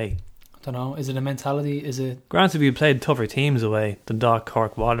been away? I don't know. Is it a mentality? Is it... Granted, we played tougher teams away than Dock,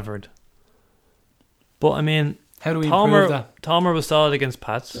 Cork, Waterford. But I mean, how do we improve that? Tomer was solid against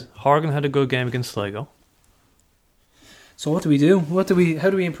Pats. Horgan had a good game against Sligo. So what do we do? How do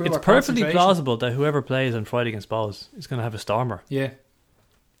we improve it's our perfectly concentration? plausible that whoever plays on Friday against Bows is going to have a stormer. Yeah.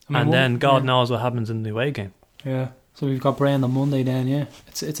 And then God knows what happens in the away game. Yeah. So we've got Brand on Monday then, yeah.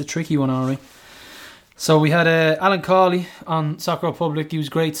 It's a tricky one, alright. So we had Alan Cawley on Soccer Republic. He was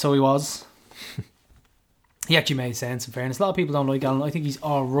great, so he was. He actually made sense, in fairness. A lot of people don't like Alan. I think he's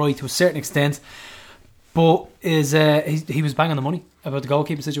alright to a certain extent. But he was bang on the money about the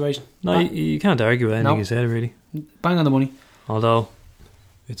goalkeeping situation. No, you can't argue with anything he said, really. Bang on the money. Although,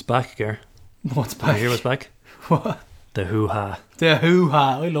 it's back, Ger. What's back? You hear what's back? What? The hoo-ha. The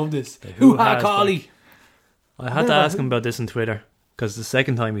hoo-ha. I love this. The hoo-ha Cawley. I had to ask him about this on Twitter, because the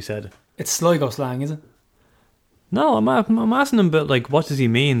second time he said it. It's Sligo slang, is it? No, I'm asking him about, like, what does he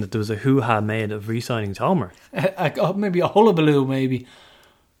mean that there was a hoo-ha made of re-signing Tomer? Maybe a hullabaloo, maybe.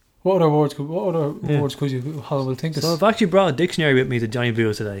 What other words could you Hollywood think of? So I've actually brought a dictionary with me to Johnny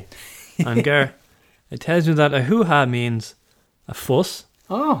Blue today. And Ger, it tells me that a hoo-ha means a fuss,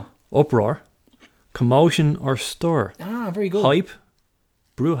 uproar, commotion or stir. Ah, very good. Hype,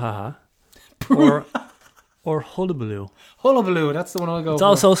 brouhaha, or hullabaloo. Hullabaloo, that's the one I'll go It's for.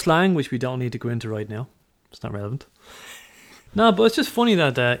 also slang, which we don't need to go into right now. It's not relevant. No, but it's just funny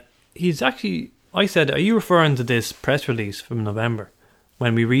that he's actually... I said, are you referring to this press release from November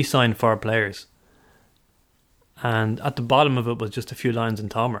when we re-signed 4 players? And at the bottom of it was just a few lines in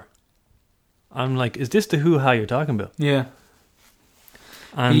Tomer. I'm like, is this the hoo-ha you're talking about? Yeah.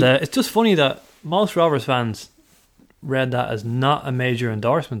 And it's just funny that most Rovers fans read that as not a major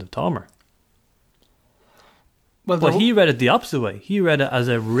endorsement of Tomer. Well, but he read it the opposite way. He read it as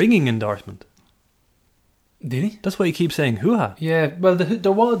a ringing endorsement. Did he? That's why he keeps saying hoo-ha. Yeah, well,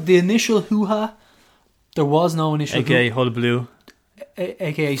 there was the initial hoo-ha. There was no initial AKA hullabaloo.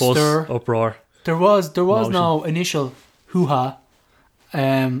 AKA fuss, stir. uproar. There was no initial hoo-ha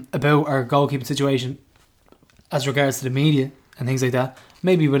about our goalkeeping situation as regards to the media and things like that.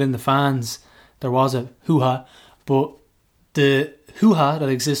 Maybe within the fans there was a hoo-ha, but the hoo-ha that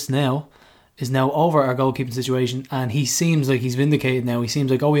exists now is now over our goalkeeping situation, and he seems like he's vindicated now. He seems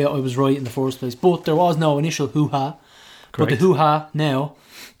like, oh yeah, I was right in the first place. But there was no initial hoo-ha. Correct. But the hoo-ha now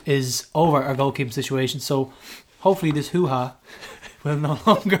is over our goalkeeping situation. So hopefully this hoo-ha will no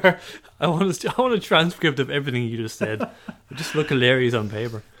longer... I want a transcript of everything you just said. It just look hilarious on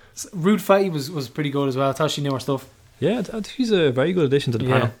paper. Ruth Fatty was pretty good as well. I thought she knew her stuff. Yeah, she's a very good addition to the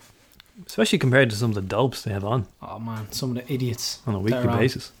panel. Especially compared to some of the dopes they have on. Oh man, some of the idiots. On a weekly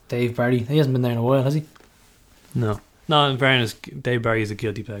basis. Dave Barry. He hasn't been there in a while, has he? No, in fairness, Dave Barry is a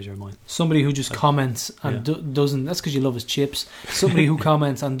guilty pleasure of mine. Somebody who just comments and doesn't... That's because you love his chips. Somebody who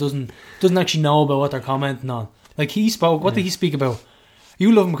comments and doesn't actually know about what they're commenting on. Like he spoke... What did he speak about?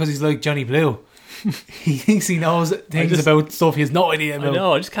 You love him because he's like Johnny Blue. He thinks he knows things about stuff he has no idea about. I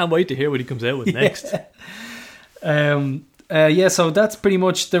know, I just can't wait to hear what he comes out with next. So that's pretty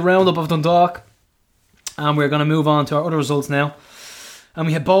much the roundup of Dundalk, and we're going to move on to our other results now. And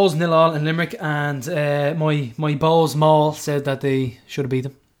we had Bowls 0-0 in Limerick, and my Bowls Maul said that they should have beat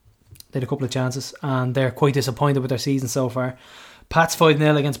them. They had a couple of chances, and they're quite disappointed with their season so far. Pats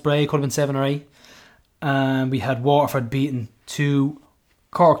 5-0 against Bray, could have been 7 or 8. And we had Waterford beaten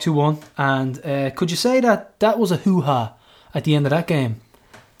Cork 2-1, and could you say that was a hoo-ha at the end of that game?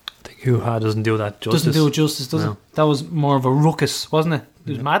 I think hoo-ha doesn't do that justice. Doesn't do it justice, does it? That was more of a ruckus, wasn't it? It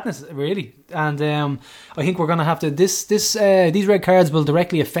was madness, really. And I think we're going to have to... These red cards will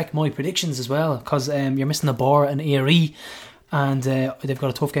directly affect my predictions as well, because you're missing the Bora and Erie, and they've got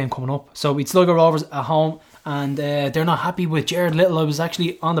a tough game coming up. So it's Sligo Rovers at home, and they're not happy with Jared Little. I was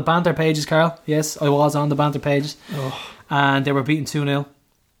actually on the banter pages, Carl. Yes, I was on the banter pages. And they were beaten 2-0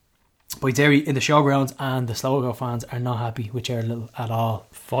 by Derry in the showgrounds, and the Sligo fans are not happy with Jared Little at all.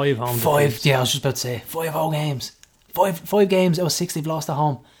 5 home defeats. Yeah, I was just about to say 5 home games. 5 games out of 6 they've lost at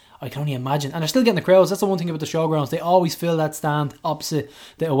home. I can only imagine. And they're still getting the crowds. That's the one thing about the showgrounds. They always fill that stand opposite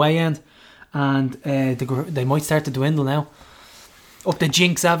the away end. and they might start to dwindle now. Up the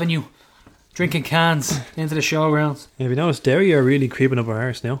Jinx Avenue, drinking cans into the showgrounds. Yeah, we noticed Derry are really creeping up our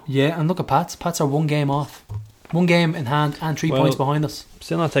arse now. Yeah, and look at Pats. Pats are 1 game off. 1 game in hand and 3 points behind us.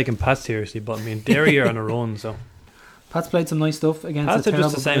 Still not taking Pats seriously, but I mean, Derry are on a run, so. Pats played some nice stuff against Pats are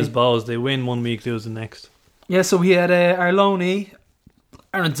just the same Bray. as Bows. They win 1 week, lose the next. Yeah, so we had our loanee,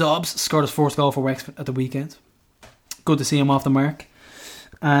 Aaron Dobbs, scored his first goal for Wexford at the weekend. Good to see him off the mark.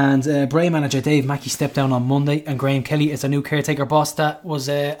 And Bray manager Dave Mackey stepped down on Monday, and Graham Kelly is the new caretaker boss that was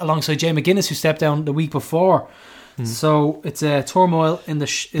alongside Jay McGuinness, who stepped down the week before. So it's turmoil in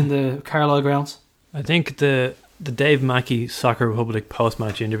the Carlisle grounds. I think the Dave Mackey Soccer Republic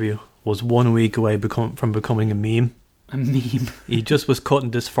post-match interview was 1 week away from becoming a meme. A meme. He just was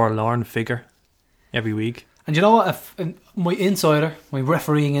cutting this forlorn figure every week. And you know what? My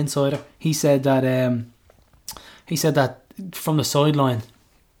refereeing insider, he said that from the sideline,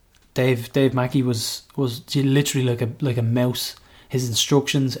 Dave Mackey was literally like a mouse. His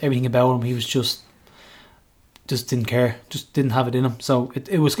instructions, everything about him, he was just didn't care, just didn't have it in him. So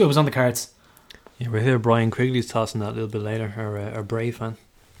it was on the cards. Yeah, we'll hear Brian Quigley's tossing that a little bit later, our Bray fan.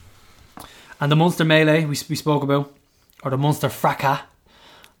 And the Munster melee we spoke about, or the Munster fracas.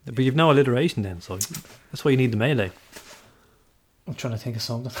 But you've no alliteration then, so that's why you need the melee. I'm trying to think of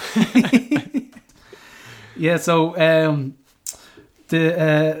something. Yeah, so I'm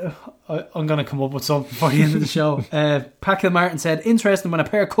going to come up with something for the end of the show. Pat Kilmartin said, interesting when a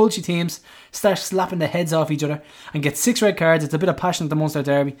pair of culture teams start slapping the heads off each other and get 6 red cards. It's a bit of passion at the Munster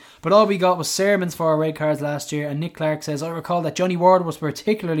derby, but all we got was sermons for our red cards last year. And Nick Clark says, I recall that Johnny Ward was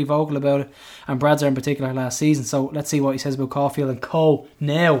particularly vocal about it, and Bradzer in particular last season. So let's see what he says about Caulfield and Co.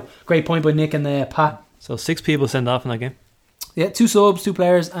 now. Great point by Nick and Pat. So 6 people sent off in that game. Yeah, 2 subs, 2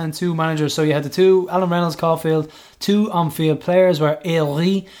 players and 2 managers. So you had the 2, Alan Reynolds, Caulfield. 2 on-field players were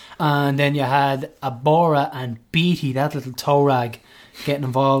Ailey, and then you had Abora and Beattie, that little toe rag, getting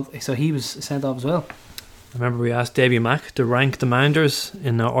involved. So he was sent off as well. I remember we asked Davy Mack to rank the managers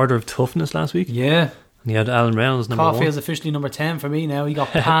in the order of toughness last week. Yeah. And he had Alan Reynolds number 1. Caulfield's officially number 10 for me now. He got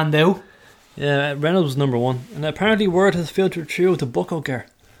panned out. Yeah, Reynolds was number 1. And apparently word has filtered through to Bucko Ger.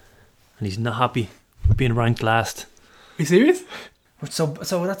 And he's not happy with being ranked last. Are you serious? So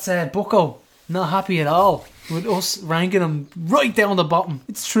that's Bucko not happy at all with us ranking him right down the bottom.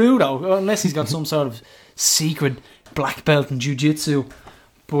 It's true though, unless he's got some sort of secret black belt in jiu-jitsu.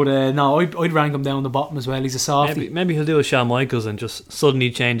 But no, I'd rank him down the bottom as well. He's a softie. Maybe he'll do a Shawn Michaels and just suddenly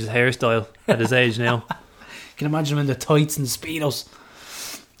change his hairstyle at his age now. Can imagine him in the tights and the speedos.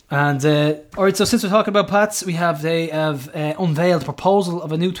 And alright, so since we're talking about Pats, they have unveiled a proposal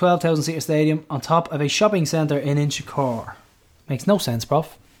of a new 12,000 seater stadium on top of a shopping centre in Inchicore. Makes no sense,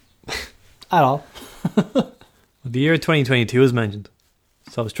 prof. At all. The year 2022 is mentioned,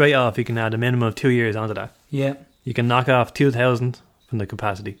 so straight off you can add a minimum of 2 years onto that. Yeah. You can knock off 2,000 from the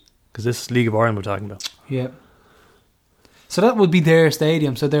capacity, because this is League of Ireland we're talking about. Yeah. So that would be their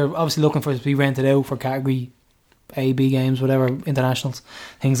stadium. So they're obviously looking for it to be rented out for category A, B games, whatever, internationals,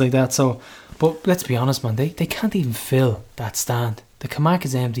 things like that. So, but let's be honest, man, they can't even fill that stand. The Camargue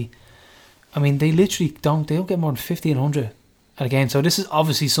is empty. I mean, they literally don't get more than 1,500 at a game. So this is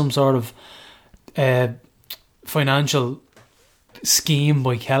obviously some sort of financial scheme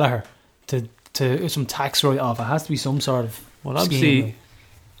by Kelleher to some tax write-off. It has to be some sort of obviously scheme.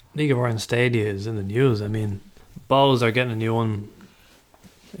 League of Ireland Stadia is in the news. I mean, Bowls are getting a new one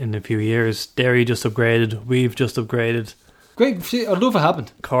in a few years. Derry just upgraded. We've just upgraded. Great. I'd love it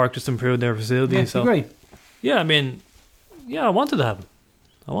happened. Cork just improved their facility. Yeah, so great. Yeah, I mean, yeah, I want it to happen.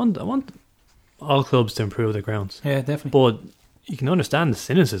 I want all clubs to improve their grounds. Yeah, definitely. But you can understand the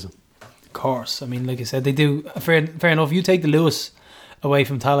cynicism. Of course. I mean, like I said, they do. Fair enough. You take the Lewis away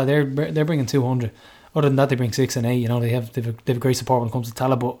from Tala, they're bringing 200. Other than that, they bring 6 and 8. You know, they have great support when it comes to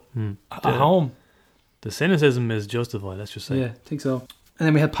Tala, but at home, the cynicism is justified. Let's just say. Yeah, I think so. And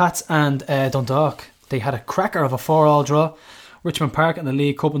then we had Pats and Dundalk. They had a cracker of a 4-4 draw. Richmond Park in the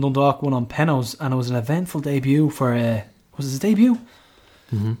League Cup and Dundalk won on penalties, and it was an eventful debut for. Was it his debut?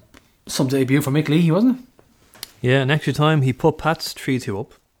 Mm-hmm. Some debut for Mick Leahy, wasn't it? Yeah, in extra time he put Pats 3-2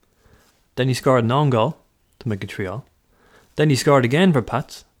 up. Then he scored an own goal to make it 3-3. Then he scored again for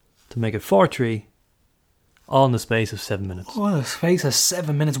Pats to make it 4-3, all in the space of 7 minutes. Oh, the space of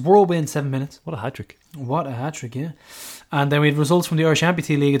 7 minutes. Whirlwind 7 minutes. What a hat-trick. What a hat-trick, yeah. And then we had results from the Irish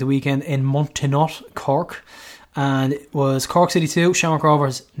Amputee League at the weekend in Montenot, Cork. And it was Cork City 2, Shamrock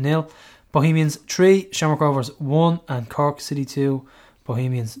Rovers 0, Bohemians 3, Shamrock Rovers 1, and Cork City 2,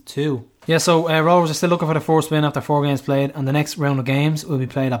 Bohemians 2. Yeah, so Rovers are still looking for the first win after 4 games played, and the next round of games will be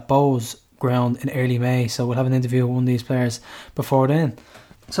played at Bowes Ground in early May, so we'll have an interview with one of these players before then.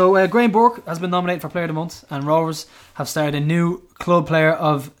 So Graham Burke has been nominated for Player of the Month, and Rovers have started a new Club Player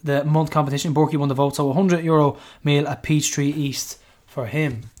of the Month competition. Burke won the vote, so €100 meal at Peachtree East for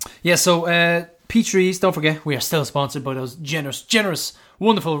him. Yeah, so Peachtree East, don't forget, we are still sponsored by those generous,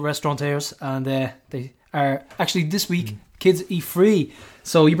 wonderful restaurateurs, and they are actually this week, kids eat free.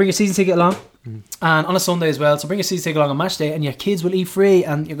 So you bring your season ticket along, and on a Sunday as well, so bring your season ticket along on match day, and your kids will eat free,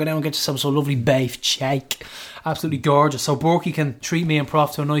 and you go down and get yourself some lovely beef shake. Absolutely gorgeous. So Borky can treat me and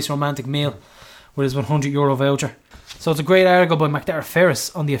Prof to a nice romantic meal with his €100 voucher. So it's a great article by McDara Ferris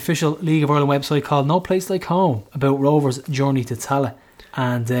on the official League of Ireland website called No Place Like Home about Rovers' journey to Tallaght,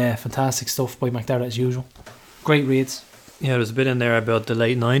 and fantastic stuff by McDara as usual. Great reads. Yeah, there's a bit in there about the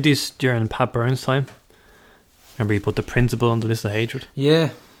late 90s during Pat Burns' time. Remember he put the principal on the list of hatred.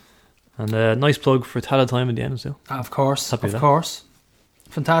 Yeah. And a nice plug for Tallaght time at the end as well. Of course, Happy with of that. course.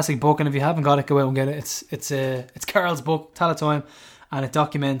 Fantastic book, and if you haven't got it, go out and get it. It's Carl's book, Tallaght Time, and it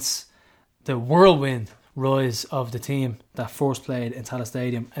documents the whirlwind rise of the team that first played in Tallaght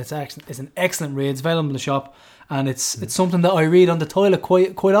Stadium. It's an excellent read. It's available in the shop, and it's something that I read on the toilet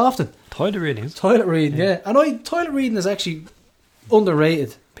quite often. Toilet readings. Toilet reading, yeah. And toilet reading is actually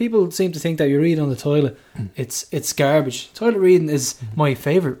underrated. People seem to think that you read on the toilet. It's garbage. Toilet reading is my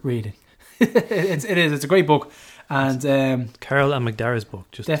favourite reading. It is. It's a great book. And Carl and McDara's book.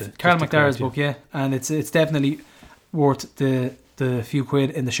 Carl McDara's book, yeah. And it's definitely worth the few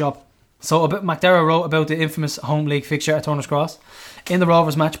quid in the shop. So McDara wrote about the infamous home league fixture at Turner's Cross. In the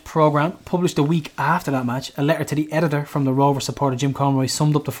Rovers match programme, published a week after that match, a letter to the editor from the Rovers supporter Jim Conroy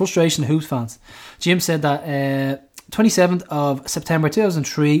summed up the frustration of Hoops fans. Jim said that 27th of September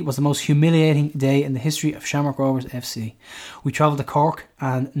 2003 was the most humiliating day in the history of Shamrock Rovers FC. We travelled to Cork,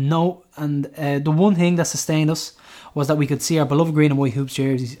 and the one thing that sustained us was that we could see our beloved green and white Hoops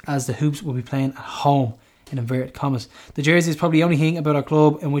jerseys, as the Hoops will be playing at home, in inverted commas. The jersey is probably the only thing about our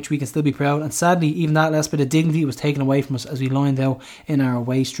club in which we can still be proud, and sadly even that last bit of dignity was taken away from us as we lined out in our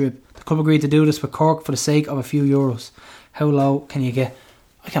away strip. The club agreed to do this with Cork for the sake of a few euros. How low can you get?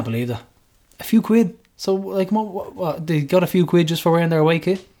 I can't believe that. A few quid. So like what, they got a few quid just for wearing their away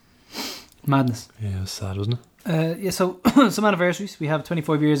kit? Madness. Yeah, it was sad, wasn't it? So some anniversaries. We have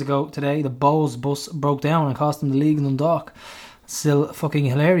 25 years ago today, the Bowes bus broke down and cost them the league in Dundalk. Still fucking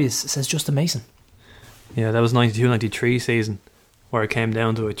hilarious, says Justin Mason. Yeah, that was 92-93 season, where it came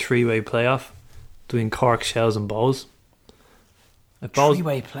down to a three-way playoff between Cork, Shells and Bowes.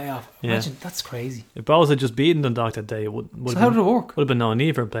 Three-way playoff. Yeah. Imagine, that's crazy. If Bowes had just beaten Dundalk that day, it would So how did it work? would have been no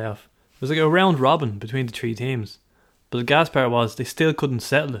need for a playoff. It was like a round robin between the three teams. But the gas part was they still couldn't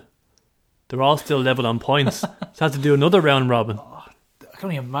settle it. They were all still level on points. So they had to do another round robin. I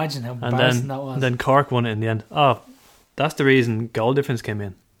can't even imagine how And embarrassing that was. and then Cork won it in the end. Oh, that's the reason goal difference came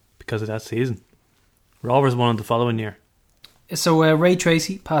in, because of that season. Rovers won it the following year. So Ray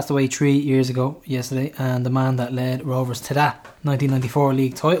Tracy passed away 3 years ago yesterday, and the man that led Rovers to that 1994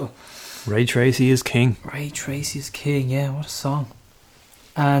 league title. Ray Tracy is king. Ray Tracy is king, yeah, what a song.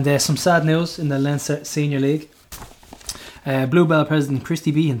 And some sad news in the Leinster Senior League. Bluebell president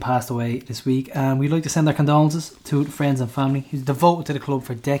Christy Behan passed away this week, and we'd like to send our condolences to friends and family. He's devoted to the club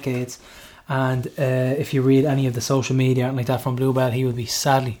for decades, and if you read any of the social media and like that from Bluebell, he will be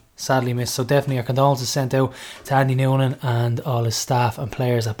sadly missed. So definitely our condolences sent out to Andy Noonan and all his staff and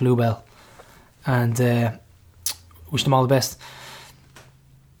players at Bluebell, and wish them all the best.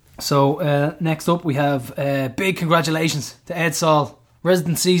 So next up we have big congratulations to Ed Saul,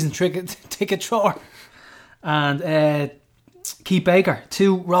 resident season ticket thrower, and Keith Baker,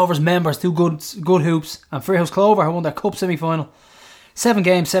 2 Rovers members, 2 good hoops, and Fairhouse Clover, who won their cup semi-final. 7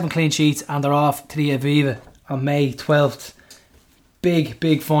 games, 7 clean sheets, and they're off to the Aviva on May 12th.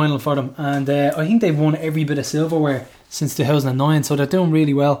 Big final for them, and I think they've won every bit of silverware since 2009, so they're doing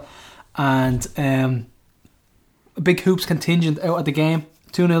really well. And a big hoops contingent out at the game.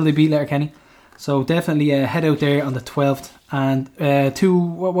 2-0 they beat Letterkenny, so definitely head out there on the 12th. And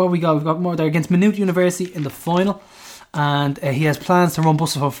what we got? We've got more there against Maynooth University in the final, and he has plans to run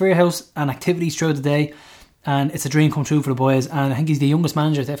buses for Fairhouse and activities throughout the day, and it's a dream come true for the boys. And I think he's the youngest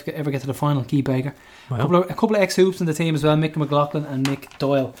manager to ever get to the final, Keith Baker. Wow. A couple of ex-hoops in the team as well, Mick McLaughlin and Nick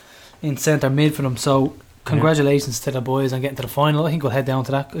Doyle in centre mid for them. So congratulations to the boys on getting to the final. I think we'll head down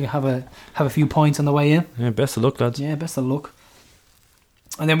to that, have a few points on the way in. Yeah, best of luck, lads. Yeah, best of luck.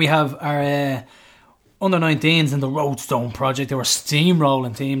 And then we have our under-19s in the Roadstone project. They were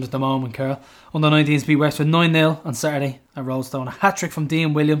steamrolling teams at the moment, Carl. Under-19s beat Wexford 9-0 on Saturday at Roadstone. A hat-trick from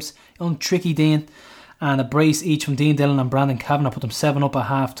Dean Williams, untricky Dean, and a brace each from Dean Dillon and Brandon Kavanagh put them 7 up at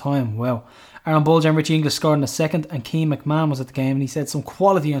half-time. Wow. Aaron Bulger and Richie English scored in the second, and Keane McMahon was at the game, and he said some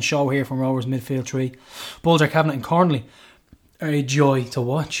quality on show here from Rovers midfield 3. Bulger, Kavanagh and Cornley a joy to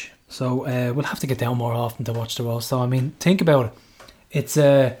watch. So we'll have to get down more often to watch the roast. So I mean, think about it. It's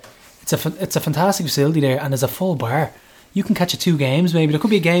a fantastic facility there, and there's a full bar. You can catch 2 games maybe. There could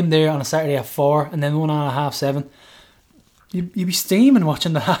be a game there on a Saturday at 4, and then one on at 7:30. You'd be steaming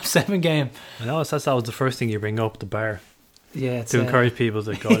watching the 7:30 game. I know that was the first thing you bring up, the bar. Yeah, it's, to encourage people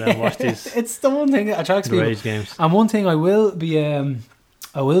to go down and watch these. It's the one thing that attracts people. Rage games. And one thing I will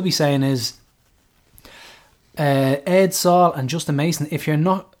be saying is, Ed Saul and Justin Mason, if you're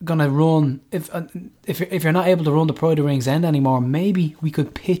not gonna run, if you're not able to run the Pride of Rings End anymore, maybe we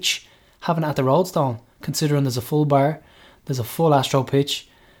could pitch having it at the Roadstone. Considering there's a full bar, there's a full Astro pitch,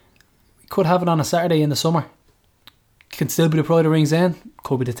 we could have it on a Saturday in the summer. Can still be the Pride of Rings End,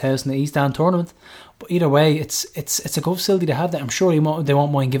 could be the Tales in the East End tournament, but either way, it's a good facility to have that. I'm sure they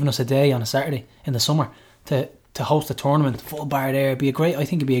won't mind giving us a day on a Saturday in the summer to host a tournament, full bar there. I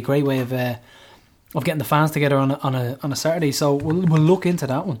think it'd be a great way of getting the fans together on a Saturday. So we'll look into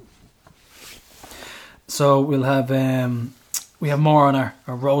that one. So we'll have we have more on our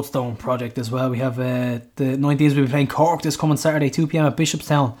Roadstone project as well. We have the 19s. We'll be playing Cork this coming Saturday, 2 p.m. at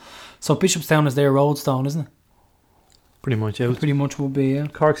Bishopstown. So Bishopstown is their Roadstone, isn't it? Pretty much, yeah. Pretty much will be, yeah.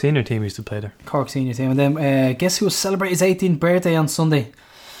 Cork senior team used to play there. Cork senior team. And then guess who will celebrate his 18th birthday on Sunday?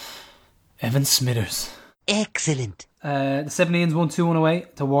 Evan Smithers. Excellent. The 17s won 2-1 away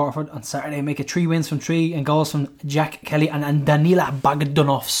to Waterford on Saturday. Make it 3 wins from 3 and goals from Jack Kelly and Danila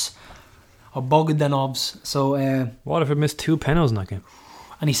Bogdanovs. So Waterford missed 2 penalties in that game.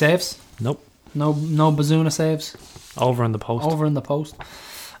 Any saves? Nope. No Bazuna saves. Over in the post.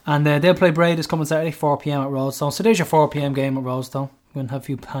 And they'll play Bray this coming Saturday, 4 p.m. at Roadstone. So there's your 4 p.m. game at Roadstone. We're going to have a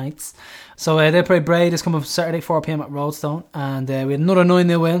few pints. So they'll play Bray this coming Saturday, 4 p.m. at Roadstone. And we had another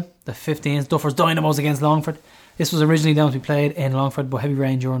 9-0 win. The 15s, Duffers Dynamos against Longford. This was originally down to be played in Longford, but heavy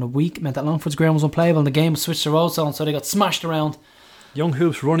rain during the week meant that Longford's ground was unplayable and the game was switched to Roadstone, so they got smashed around. Young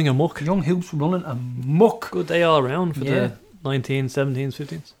Hoops running amok. Good day all around for the 19s, 17s,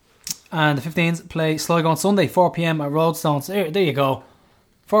 15s. And the 15s play Sligo on Sunday, 4 p.m. at Roadstone. So there you go.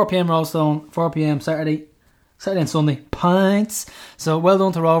 4 p.m. Roadstone, 4 p.m. Saturday and Sunday, pints. So well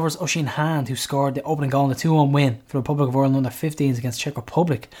done to Rovers. Oisin Hand, who scored the opening goal in the 2-1 win for the Republic of Ireland under 15s against Czech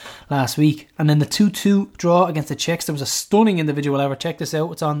Republic last week. And then the 2-2 draw against the Czechs. There was a stunning individual effort. Check this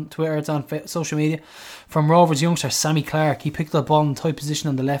out. It's on Twitter, it's on social media. From Rovers youngster Sammy Clark. He picked up the ball in tight position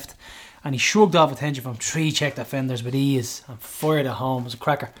on the left and he shrugged off attention from 3 Czech defenders with ease and fired it home. It was a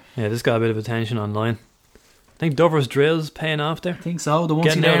cracker. Yeah, this got a bit of attention online. I think Dover's drill's paying off there. I think so. The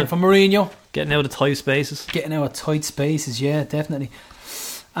ones he learned from Mourinho. Getting out of tight spaces. Yeah, definitely.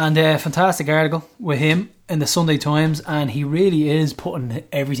 And a fantastic article with him in the Sunday Times, and he really is putting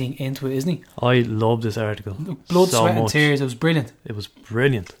everything into it, isn't he? I love this article. Blood, sweat and tears. It was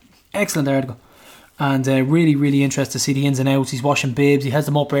brilliant. Excellent article. And really, really interested to see the ins and outs. He's washing bibs. He has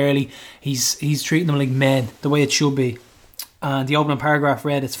them up early. He's treating them like men, the way it should be. And the opening paragraph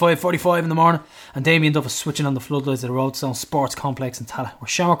read, it's 5:45 in the morning and Damien Duff is switching on the floodlights at the Roadstone Sports Complex in Tallaght, where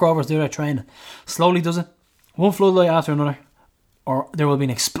Shamrock Rovers do their training. Slowly does it, one floodlight after another, or there will be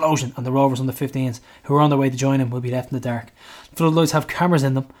an explosion and the Rovers under 15s who are on their way to join him will be left in the dark. The floodlights have cameras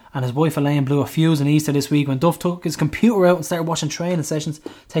in them, and his wife Elaine blew a fuse in Easter this week when Duff took his computer out and started watching training sessions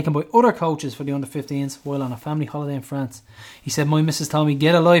taken by other coaches for the under 15s while on a family holiday in France. He said, my missus told me,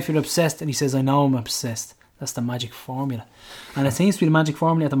 get a life, you're obsessed. And he says, I know I'm obsessed. That's the magic formula. And it seems to be the magic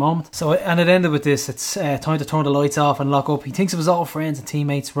formula at the moment. So, and it ended with this. It's time to turn the lights off and lock up. He thinks of his old friends and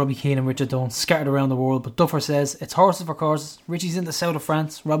teammates, Robbie Keane and Richard Dunn, scattered around the world. But Duffer says, it's horses for courses. Richie's in the south of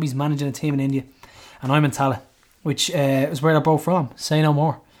France. Robbie's managing a team in India. And I'm in Tallaght, which is where they're both from. Say no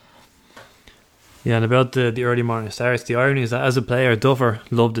more. Yeah, and about the early morning starts, the irony is that as a player, Duffer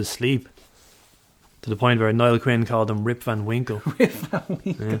loved his sleep. To the point where Niall Quinn called him Rip Van Winkle. Rip Van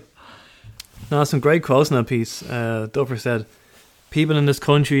Winkle. Yeah. Now, some great quotes in that piece. Duffer said, people in this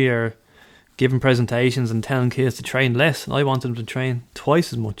country are giving presentations and telling kids to train less, and I want them to train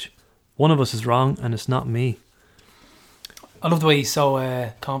twice as much. One of us is wrong, and it's not me. I love the way he's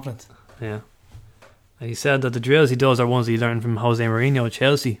so confident. Yeah. And he said that the drills he does are ones he learned from Jose Mourinho at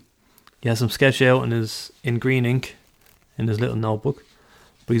Chelsea. He has them sketched out in green ink in his little notebook,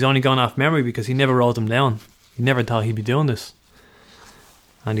 but he's only gone off memory because he never wrote them down. He never thought he'd be doing this.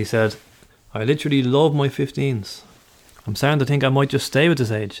 And he said, I literally love my 15s. I'm starting to think I might just stay with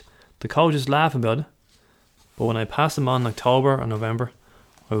this age. The coaches laugh about it, but when I pass them on in October or November,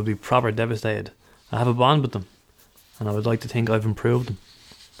 I will be proper devastated. I have a bond with them, and I would like to think I've improved them.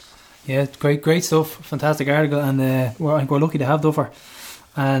 Yeah, great stuff. Fantastic article, and I think we're lucky to have Duffer.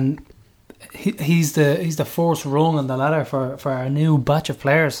 And he's the fourth rung on the ladder for our new batch of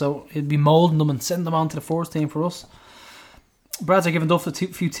players. So he'll be moulding them and sending them on to the first team for us. Brad's are giving Duff a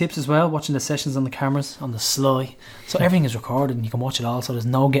few tips as well, watching the sessions on the cameras, on the sly. So everything is recorded and you can watch it all, so there's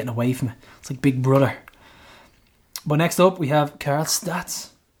no getting away from it. It's like Big Brother. But next up, we have Carl's stats.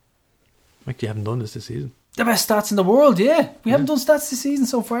 Like you haven't done this season. The best stats in the world, yeah. We haven't done stats this season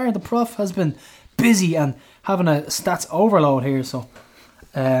so far. The prof has been busy and having a stats overload here, so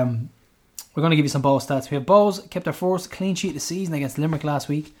we're going to give you some Bows stats. We have Bows kept their first clean sheet of the season against Limerick last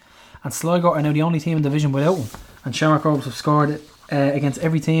week, and Sligo are now the only team in the division without one, and Shamrock Rovers have scored against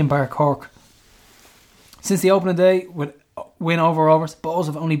every team bar Cork. Since the opening day with win over Rovers, Bows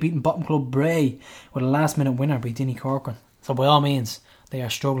have only beaten bottom club Bray with a last minute winner by Dinny Corcoran, so by all means they are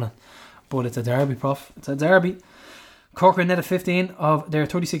struggling, but it's a derby, prof. It's a derby. Corcoran netted 15 of their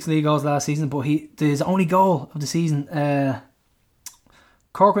 36 league goals last season, but his only goal of the season.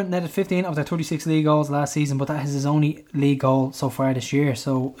 Corcoran netted 15 of their 36 league goals last season, but that is his only league goal so far this year.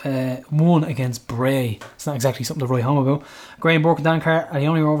 So one against Bray. It's not exactly something to write home about. Graham Burke and Dan Carr are the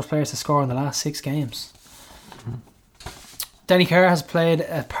only Rovers players to score in the last 6 games. Danny Carr has played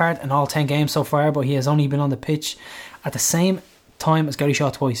a part in all 10 games so far, but he has only been on the pitch at the same time as Gary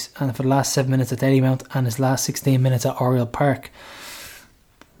Shaw twice, and for the last 7 minutes at Dalymount and his last 16 minutes at Oriel Park.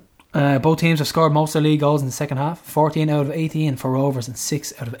 Both teams have scored most of their league goals in the second half, 14 out of 18 for Rovers and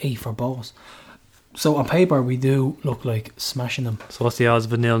 6 out of 8 for Bows. So on paper we do look like smashing them. So what's the odds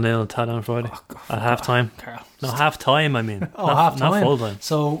of a 0-0 at Tala on Friday? At half time? Carl. No, half time I mean. Half time. Not full time.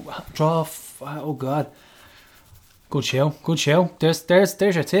 So draw oh god. Good show.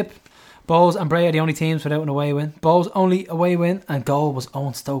 There's your tip. Bows and Bray are the only teams without an away win. Bows' only away win and goal was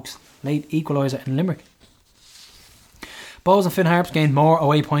Owen Stokes, late equaliser in Limerick. Bows and Finn Harps gained more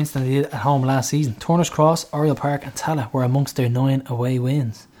away points than they did at home last season. Turner's Cross, Oriel Park and Tala were amongst their 9 away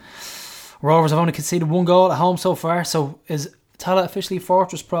wins. Rovers have only conceded 1 goal at home so far, so is Tala officially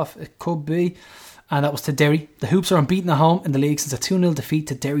Fortress, prof? It could be, and that was to Derry. The Hoops are unbeaten at home in the league since a 2-0 defeat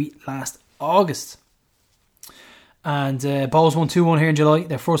to Derry last August. And Bows won 2-1 here in July,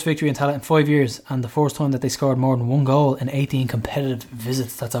 their first victory in Tala in 5 years, and the first time that they scored more than 1 goal in 18 competitive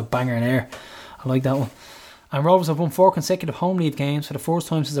visits. That's a banger in air. I like that one. And Rovers have won 4 consecutive home league games for the first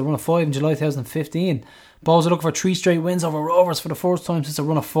time since a run of 5 in July 2015. Bows are looking for 3 straight wins over Rovers for the first time since a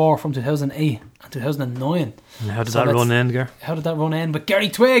run of 4 from 2008 and 2009. And how did that run end, Gar? How did that run end? But Gary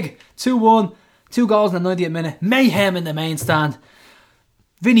Twigg, 2-1, 2 goals in the 90th minute, mayhem in the main stand.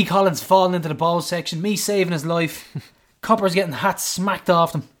 Vinnie Collins falling into the Bows section, me saving his life. Coppers getting hats smacked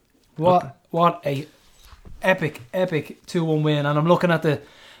off them. What a epic 2-1 win. And I'm looking at the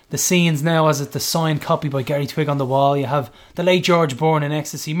scenes now as it's the signed copy by Gary Twigg on the wall. You have the late George Byrne in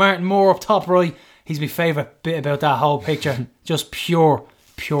ecstasy. Martin Moore up top right. He's my favourite bit about that whole picture. Just pure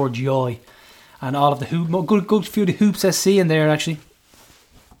joy. And all of the good few of the Hoops SC in there actually.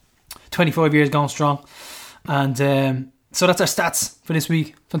 25 years gone strong. And so that's our stats for this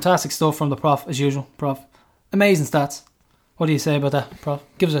week. Fantastic stuff from the prof as usual, prof. Amazing stats. What do you say about that, prof?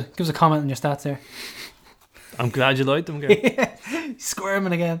 Give us a comment on your stats there. I'm glad you liked them, Gar. Yeah,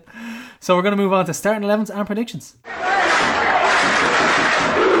 squirming again. So we're going to move on to starting 11s and predictions.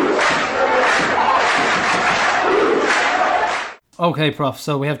 Okay, prof.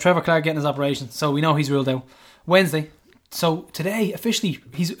 So we have Trevor Clark getting his operation. So we know he's ruled out. Wednesday. So today,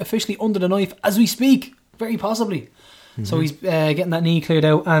 he's officially under the knife as we speak. Very possibly. Mm-hmm. So he's getting that knee cleared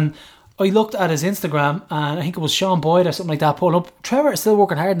out. And I looked at his Instagram and I think it was Sean Boyd or something like that pulling up. Trevor is still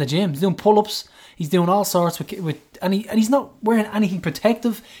working hard in the gym. He's doing pull-ups. He's doing all sorts and he's not wearing anything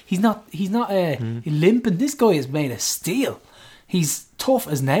protective. He's not limping. This guy is made of steel. He's tough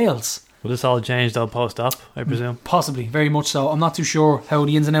as nails. Will this all change though post-op, I presume? Possibly, very much so. I'm not too sure how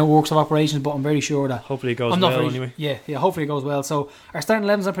the ins and outs works of operations, but I'm very sure that hopefully it goes well anyway. Yeah, hopefully it goes well. So our starting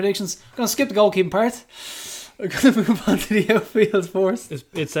 11s and predictions. I'm going to skip the goalkeeping part. We're going to move on to the outfield first.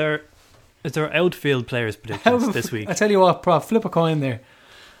 It's our outfield players' predictions this week. I tell you what, prof, flip a coin there.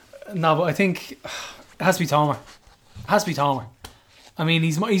 No, but I think it has to be Tomer. I mean,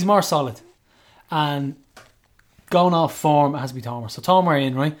 he's more solid, and going off form, it has to be Tomer. So Tomer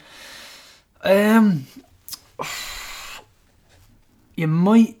in, right? You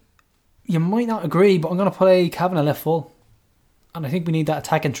might not agree, but I'm going to play Kavanagh left full, and I think we need that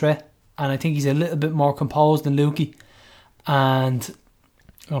attacking threat. And I think he's a little bit more composed than Lukey, and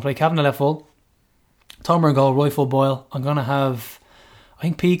I'm going to play Kavanagh left full. Tomer in goal, right full Boyle. I'm going to have, I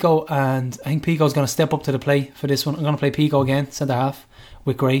think Pico's going to step up to the plate for this one. I'm going to play Pico again, centre half,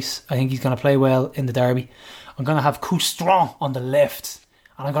 with Grace. I think he's going to play well in the derby. I'm going to have Coustron on the left,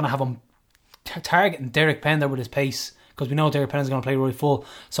 and I'm going to have him targeting Derek Pender with his pace, because we know Derek Pender's going to play right full.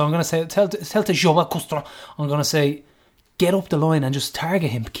 So I'm going to say, tell to Joël Coustron, I'm going to say, get up the line and just target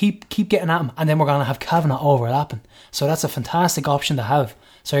him. Keep getting at him, and then we're going to have Kavanagh overlapping. So that's a fantastic option to have.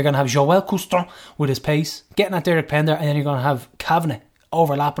 So you're going to have Joël Couston with his pace, getting at Derek Pender, and then you're going to have Kavanagh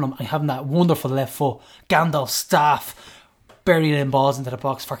overlapping him and having that wonderful left foot, Gandalf staff, burying in balls into the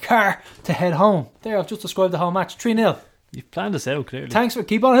box for Carr to head home. There, I've just described the whole match. 3-0. You've planned this out clearly. Thanks for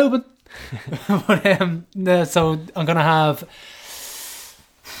keep on helping. But, so I'm going to have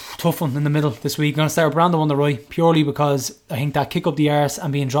tough one in the middle this week. I'm going to start with Brando on the right, purely because I think that kick up the arse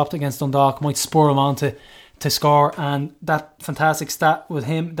and being dropped against Dundalk might spur him on to score. And that fantastic stat with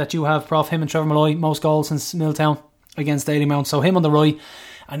him that you have, Prof, him and Trevor Malloy, most goals since Milltown against Dalymount. So him on the right,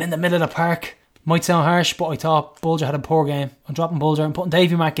 and in the middle of the park, might sound harsh, but I thought Bulger had a poor game. I'm dropping Bulger and putting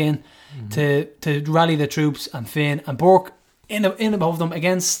Davy Mack in to rally the troops, and Finn and Burke in above them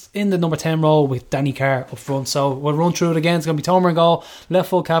in the number 10 role with Danny Carr up front. So we'll run through it again. It's going to be Tomer in goal, left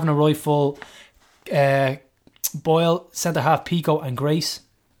full Kavanagh, right full Boyle, centre half Pico and Grace.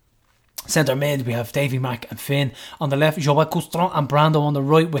 Centre mid we have Davy Mack and Finn. On the left, Joël Couston and Brando on the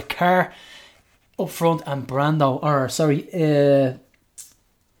right, with Carr up front and Burkey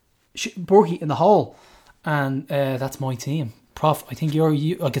in the hole. And that's my team. Prof, I think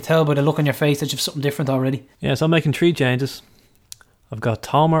I could tell by the look on your face that you've something different already. Yeah, so I'm making 3 changes. I've got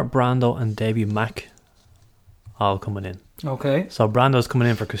Tomer, Brando and Davy Mack all coming in. Okay. So Brando's coming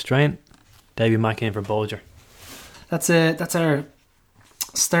in for Constraint, Davy Mack in for Bulger. That's our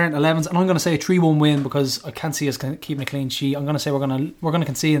starting 11s, and I'm going to say a 3-1 win because I can't see us keeping a clean sheet. I'm going to say we're going to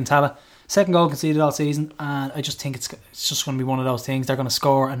concede in Tala. Second goal conceded all season, and I just think it's just going to be one of those things. They're going to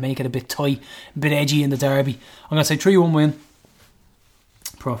score and make it a bit tight, a bit edgy in the derby. I'm going to say 3-1 win.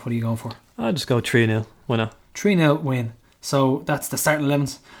 Prof, what are you going for? I'll just go 3-0 winner. 3-0 win. So that's the starting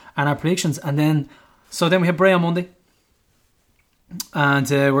 11s and our predictions. And then we have Bray on Monday, and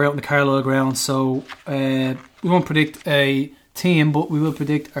we're out in the Carlisle ground. So we won't predict a team, but we will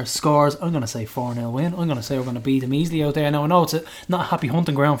predict our scores. I'm going to say 4-0 win. I'm going to say we're going to beat them easily out there. Now I know it's not a happy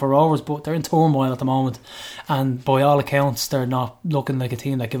hunting ground for Rovers, but they're in turmoil at the moment, and by all accounts they're not looking like a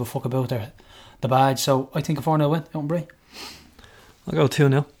team that give a fuck about the badge. So I think a 4-0 win out in Bray. I'll go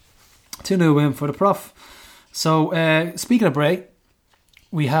 2-0. 2-0 win for the Prof. So speaking of Bray,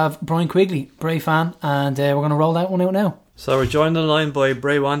 we have Brian Quigley, Bray fan, and we're going to roll that one out now. So we're joined on the line by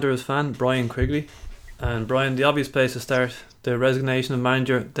Bray Wanderers fan Brian Quigley. And Brian, the obvious place to start, the resignation of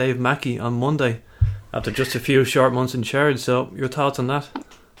manager Dave Mackey on Monday after just a few short months in charge. So your thoughts on that?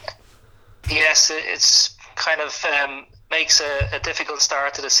 Yes, it's kind of makes a difficult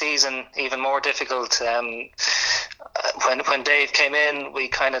start to the season even more difficult. When Dave came in, we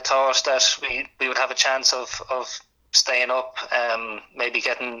kind of thought that we would have a chance of staying up, maybe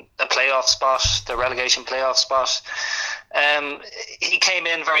getting a playoff spot, the relegation playoff spot. He came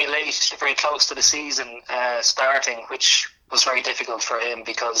in very late, very close to the season starting, which was very difficult for him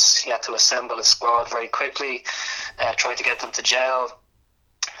because he had to assemble a squad very quickly, try to get them to gel.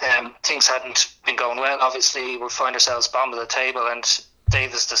 Things hadn't been going well. Obviously, we find ourselves bottom of the table, and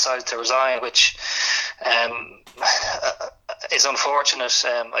Davis decided to resign, which is unfortunate.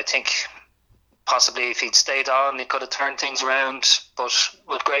 I think possibly if he'd stayed on, he could have turned things around. But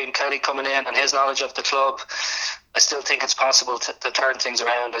with Graham Kelly coming in and his knowledge of the club, I still think it's possible to turn things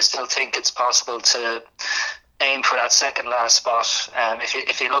around. I still think it's possible to aim for that second last spot.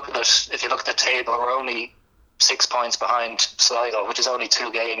 If you look at it, if you look at the table, we're only 6 points behind Sligo, which is only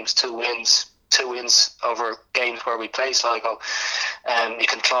 2 games, 2 wins over games where we play Sligo. You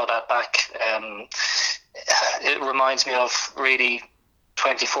can claw that back. It reminds me of really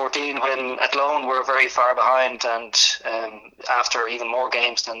 2014 when at Lone we were very far behind, and after even more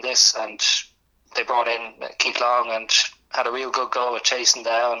games than this, and they brought in Keith Long and had a real good go at chasing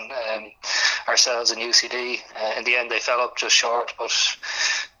down ourselves and UCD. In the end they fell up just short, but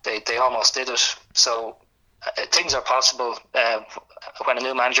they almost did it. So things are possible. When a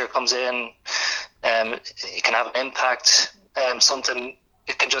new manager comes in, it can have an impact. Something,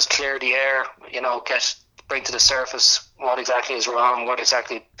 it can just clear the air, bring to the surface what exactly is wrong, what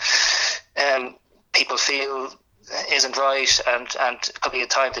exactly people feel isn't right, and it could be a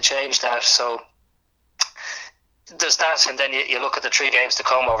time to change that. So there's that, and then you look at the 3 games to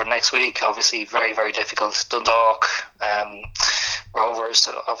come over the next week. Obviously very, very difficult. Dundalk, Rovers,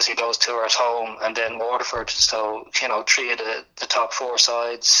 obviously those 2 are at home, and then Waterford. So 3 of the top 4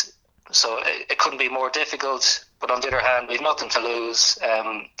 sides, so it couldn't be more difficult. But on the other hand, we've nothing to lose.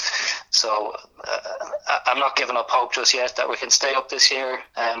 So I'm not giving up hope just yet that we can stay up this year.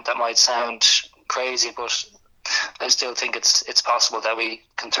 That might sound crazy, but I still think it's possible that we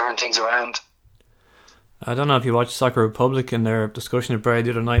can turn things around. I don't know if you watched Soccer Republic in their discussion of Bray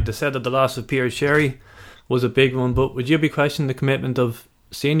the other night. They said that the loss of Pierre Sherry was a big one, but would you be questioning the commitment of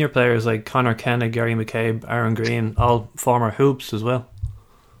senior players like Conor Kenna, Gary McCabe, Aaron Green, all former hoops as well?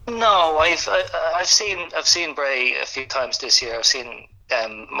 No, I've seen Bray a few times this year. I've seen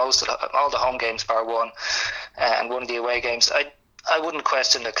all the home games bar one, and one of the away games. I wouldn't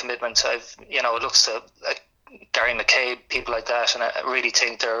question the commitment. It looks to like Gary McCabe, people like that, and I really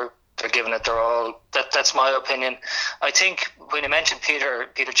think they're giving it their all. That's my opinion. I think when you mentioned Peter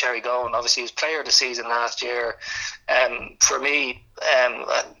Cherry Gowan, obviously he was player of the season last year. For me,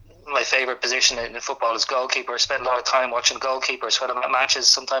 my favourite position in football is goalkeeper. I spend a lot of time watching goalkeepers when I'm at matches,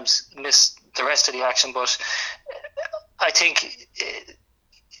 sometimes miss the rest of the action, but I think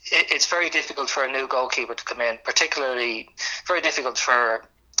it's very difficult for a new goalkeeper to come in, particularly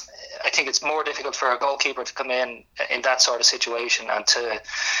I think it's more difficult for a goalkeeper to come in that sort of situation and to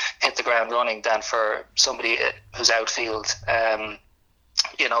hit the ground running than for somebody who's outfield.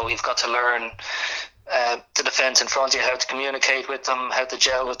 You've got to learn the defence in front of you, how to communicate with them, how to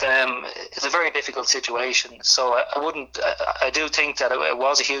gel with them. It's a very difficult situation. So I do think that it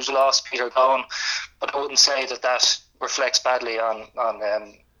was a huge loss, Peter Gowan, but I wouldn't say that reflects badly on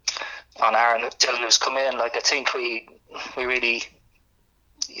Aaron Dillon, who's come in. Like, I think we really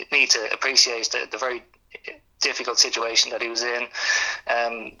need to appreciate the very difficult situation that he was in.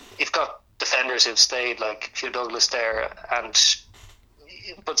 You've got defenders who've stayed, like Hugh Douglas there,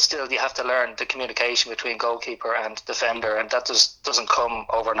 but still you have to learn the communication between goalkeeper and defender, and that doesn't come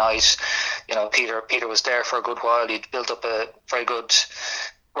overnight. Peter was there for a good while. He'd built up a very good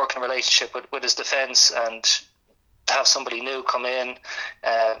working relationship with his defence, and to have somebody new come in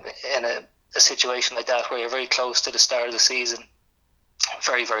a situation like that where you're very close to the start of the season,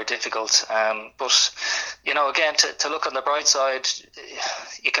 very, very difficult. But again, to look on the bright side,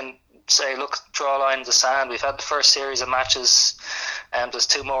 you can say, look, draw a line in the sand. We've had the first series of matches, and there's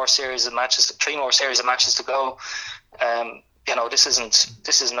three more series of matches to go.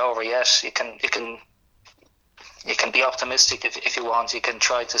 This isn't over yet. You can be optimistic if you want. You can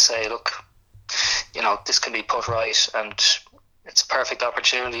try to say, look, this can be put right, and it's a perfect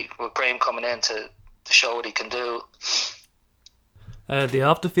opportunity with Graham coming in to show what he can do. The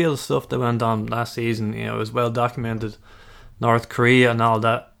off-the-field stuff that went on last season, it was well documented. North Korea and all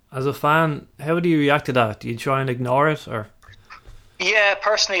that. As a fan, how do you react to that? Do you try and ignore it, or? Yeah,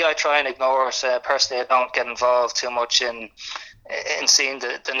 personally, I try and ignore it. Personally, I don't get involved too much in seeing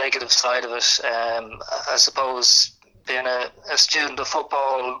the negative side of it. I suppose being a student of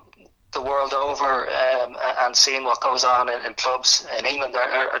football the world over, and seeing what goes on in clubs in England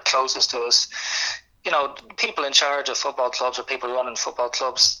are closest to us. People in charge of football clubs or people running football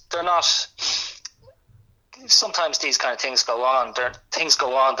clubs, they're not. Sometimes these kind of things go on. Things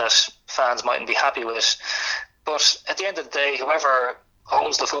go on that fans mightn't be happy with. But at the end of the day, whoever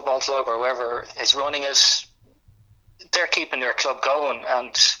owns the football club or whoever is running it, they're keeping their club going,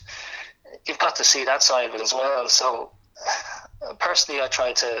 and you've got to see that side of it as well. So personally, I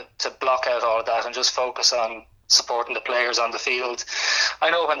try to block out all of that and just focus on supporting the players on the field. I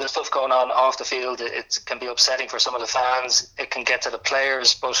know when there's stuff going on off the field, it can be upsetting for some of the fans. It can get to the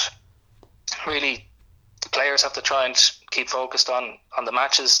players, but really the players have to try and keep focused on the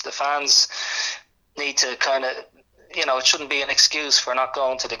matches. The fans need to kind of, it shouldn't be an excuse for not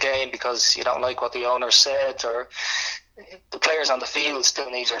going to the game because you don't like what the owner said, or the players on the field still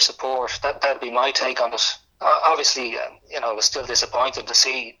need your support. That'd be my take on it. Obviously, I was still disappointed to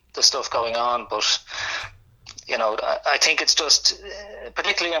see the stuff going on, but I think it's just,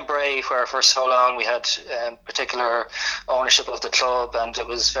 particularly in Bray, where for so long we had particular ownership of the club, and it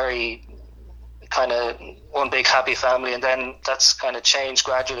was very kind of one big happy family, and then that's kind of changed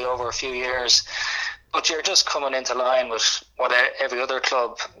gradually over a few years. But you're just coming into line with what every other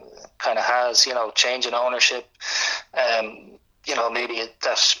club kind of has, change in ownership, maybe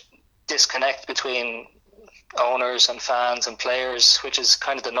that disconnect between owners and fans and players, which is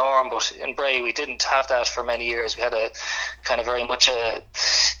kind of the norm. But in Bray, we didn't have that for many years. We had a kind of very much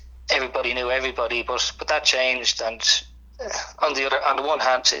everybody knew everybody, but that changed. And on the one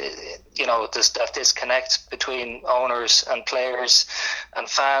hand, there's that disconnect between owners and players and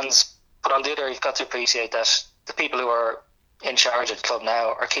fans. But on the other, you've got to appreciate that the people who are in charge of the club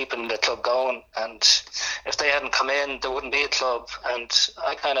now are keeping the club going, and if they hadn't come in, there wouldn't be a club. And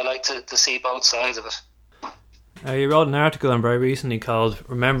I kind of like to see both sides of it. You wrote an article on Bray recently called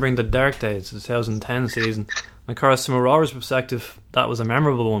Remembering the Dark Days, the 2010 season. And of course, from a Rovers perspective, that was a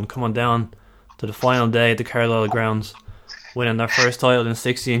memorable one, coming down to the final day at the Carlisle grounds, winning their first title in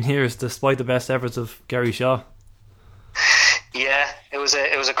 16 years, despite the best efforts of Gary Shaw. Yeah, it was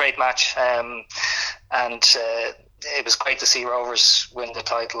a great match, and it was great to see Rovers win the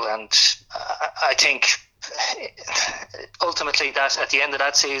title. And I think ultimately, that at the end of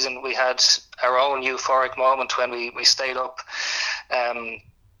that season, we had our own euphoric moment when we stayed up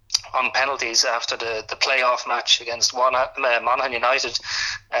on penalties after the playoff match against Monaghan United.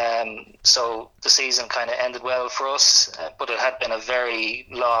 So the season kind of ended well for us, but it had been a very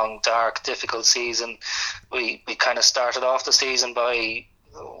long, dark, difficult season. We kind of started off the season by,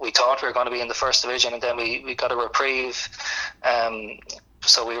 we thought we were going to be in the first division, and then we got a reprieve.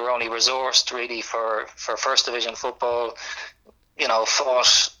 So we were only resourced really for first division football.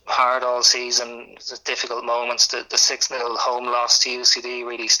 Fought hard all season. Difficult moments. The 6-0 home loss to UCD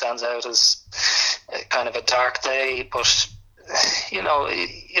really stands out as kind of a dark day. But you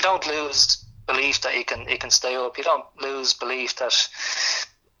don't lose belief that you can stay up. You don't lose belief that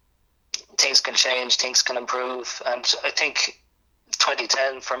things can change, things can improve. And I think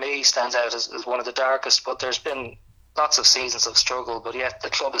 2010 for me stands out as one of the darkest. But there's been lots of seasons of struggle, but yet the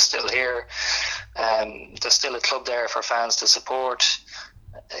club is still here. There's still a club there for fans to support.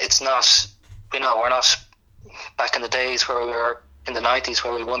 It's not, we're not back in the days where we were in the 90s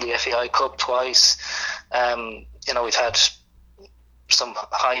where we won the FAI Cup twice. We've had some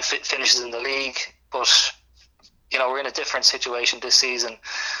high finishes in the league, but we're in a different situation this season,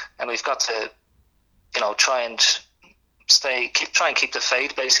 and we've got to try and keep the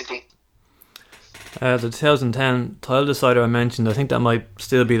faith basically. The 2010 title decider I mentioned, I think that might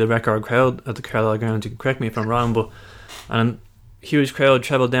still be the record crowd at the Carlisle Ground. You can correct me if I'm wrong, and huge crowd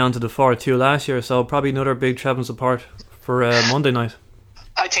travelled down to the 4-2 last year, so probably another big travelling support for Monday night.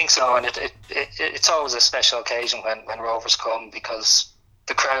 I think so, and it's always a special occasion when Rovers come, because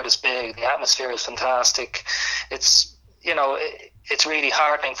the crowd is big, the atmosphere is fantastic. It's it's really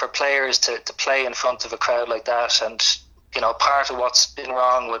heartening for players to play in front of a crowd like that, and part of what's been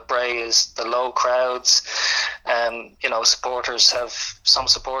wrong with Bray is the low crowds. Some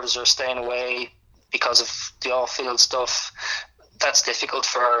supporters are staying away because of the off-field stuff. That's difficult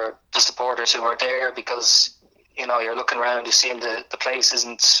for the supporters who are there, because you're looking around, you see the place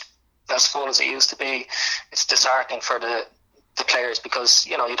isn't as full as it used to be. It's disheartening for the players, because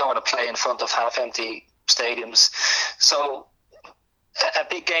you don't want to play in front of half-empty stadiums. So a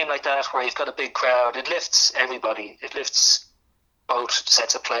big game like that, where you've got a big crowd, it lifts everybody. It lifts both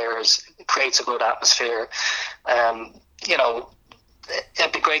sets of players. It creates a good atmosphere. It'd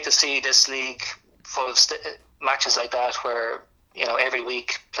be great to see this league full of matches like that, where every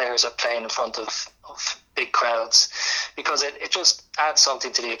week players are playing in front of big crowds, because it just adds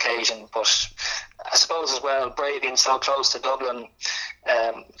something to the occasion. But I suppose as well, Bray being so close to Dublin,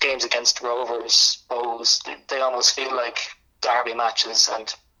 games against Rovers, Bows, they almost feel like derby matches,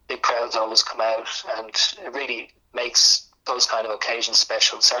 and big crowds always come out, and it really makes those kind of occasions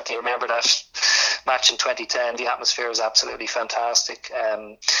special. Certainly remember that match in 2010. The atmosphere was absolutely fantastic,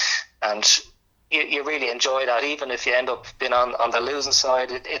 and you really enjoy that, even if you end up being on the losing side.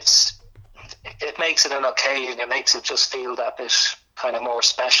 It makes it an occasion. It makes it just feel that bit kind of more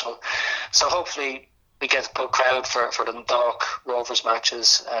special. So hopefully we get a good crowd for the Dundalk Rovers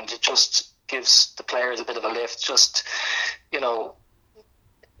matches, and it just gives the players a bit of a lift. Just a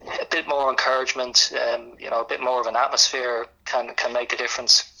bit more encouragement, a bit more of an atmosphere can make a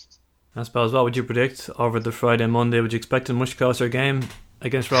difference. I suppose, what would you predict over the Friday and Monday? Would you expect a much closer game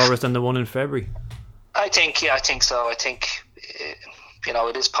against Rovers than the one in February? I think so. I think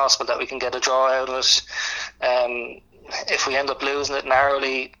it is possible that we can get a draw out of it. If we end up losing it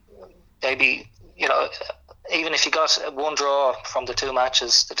narrowly, maybe even if you got one draw from the two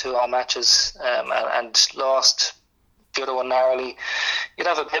home matches, and lost the other one narrowly, you'd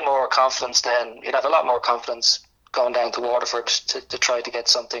have a bit more confidence then. You'd have a lot more confidence going down to Waterford to try to get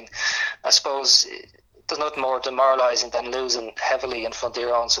something. I suppose there's nothing more demoralising than losing heavily in front of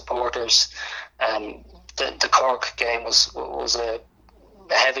your own supporters. The Cork game was a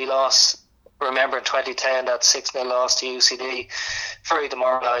heavy loss. Remember in 2010, that 6-0 loss to UCD, very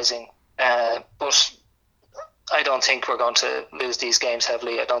demoralising. But I don't think we're going to lose these games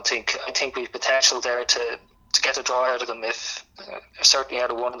heavily. I think we've potential there to get a draw out of them, if certainly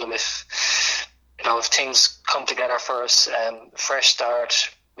out of one of them, if things come together for us. Fresh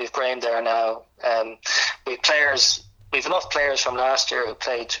start. We've Graham there now. We've enough players from last year who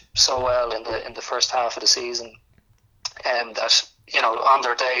played so well in the first half of the season, that on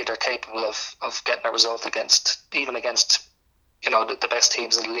their day they're capable of getting a result against the best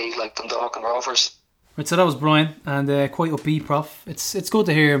teams in the league, like Dundalk and Rovers. Right, so that was Brian, and quite upbeat, Prof. It's good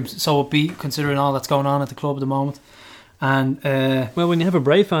to hear him so upbeat, considering all that's going on at the club at the moment. And well, when you have a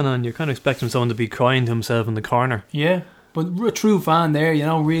Bray fan on, you're kind of expecting someone to be crying to himself in the corner. Yeah, but a true fan there,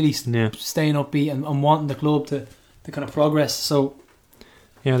 really staying upbeat and wanting the club to kind of progress. So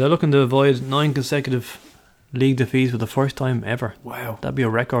yeah, they're looking to avoid 9 consecutive league defeats for the first time ever. Wow. That'd be a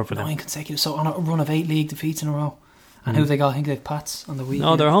record for 9 them. consecutive. So on a run of 8 league defeats in a row. And who have they got? I think they've Pats on the week.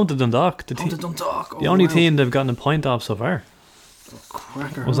 No, they're home to Dundalk. home to Dundalk. The only team they've gotten a point off so far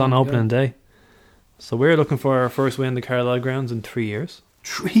Cracker. was on opening day. So we're looking for our first win in the Carlisle grounds in 3 years.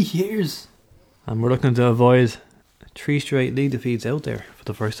 3 years. And we're looking to avoid 3 straight league defeats out there for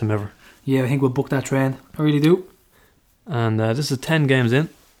the first time ever. Yeah, I think we'll book that trend. I really do. And this is 10 games in.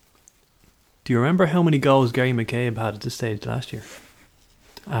 Do you remember how many goals Gary McCabe had at this stage last year?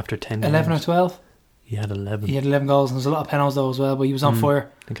 After 10 games. 11 or 12? He had 11. He had 11 goals, and there's a lot of penalties though as well, but he was on fire.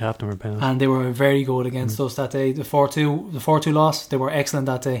 The captain were penalties. And they were very good against us that day. The 4-2 loss, they were excellent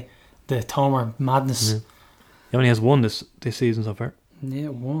that day. The Tomer madness. He only has one this season so far. Yeah,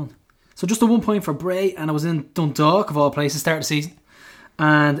 1. So just a 1 point for Bray, and I was in Dundalk of all places, start of the season.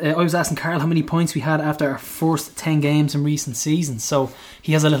 And I was asking Carl how many points we had after our first 10 games in recent seasons. So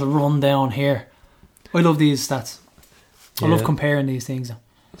he has a little rundown here. I love these stats. I love comparing these things.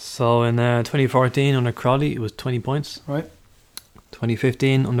 So in 2014 under Crawley, it was 20 points. Right.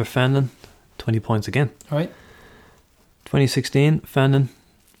 2015 under Fandon, 20 points again. Right. 2016 Fandon,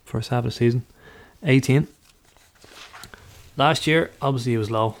 first half of the season, 18. Last year, obviously, it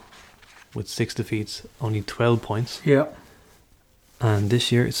was low with 6 defeats, only 12 points. Yeah. And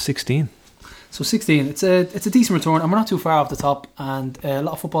this year, it's 16. So 16, it's a decent return, and we're not too far off the top, and a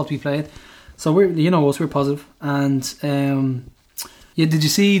lot of football to be played. So we're positive. And did you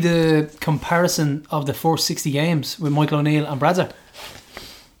see the comparison of the first 60 games with Michael O'Neill and Bradzer?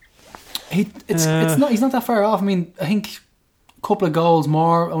 He's not that far off. I mean, I think a couple of goals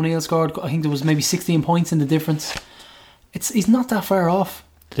more O'Neill scored. I think there was maybe 16 points in the difference. He's not that far off.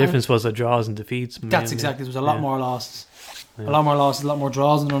 The difference was the draws and defeats. That's exactly. There was a lot more losses. Yeah. A lot more losses, a lot more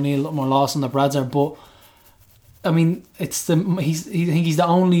draws than O'Neill, a lot more losses than the Bradzer. But I mean, I think he's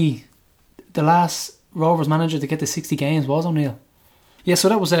the last Rovers manager to get to 60 games was O'Neill. Yeah, so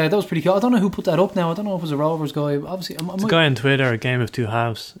that was pretty cool. I don't know who put that up now. I don't know if it was a Rovers guy. Obviously, it's a guy on Twitter, a game of two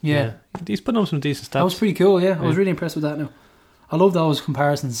halves. Yeah. He's putting up some decent stats. That was pretty cool. Yeah, I was really impressed with that. Now, I love those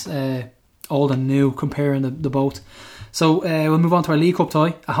comparisons, old and new, comparing the both. So we'll move on to our League Cup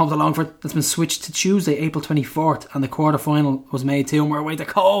tie at home to Longford. That's been switched to Tuesday, April 24th, and the quarter final was made too. And we're away to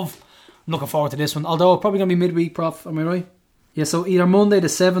Cove. I'm looking forward to this one. Although probably going to be midweek, Prof. Am I right? Yeah, so either Monday the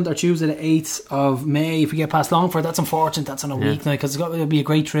 7th or Tuesday the 8th of May. If we get past Longford, that's unfortunate. That's on a weeknight because it'll be a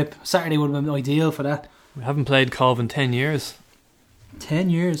great trip. Saturday would have been ideal for that. We haven't played Cove in 10 years. 10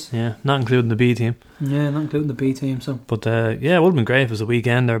 years? Yeah, not including the B team. Yeah, not including the B team. So, but it would have been great if it was a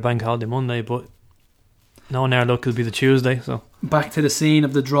weekend or a bank holiday Monday, but no one our luck will be the Tuesday. So back to the scene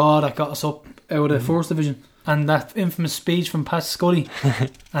of the draw that got us up out of First Division. And that infamous speech from Pat Scully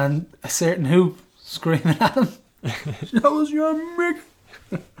and a certain hoop screaming at him. That was your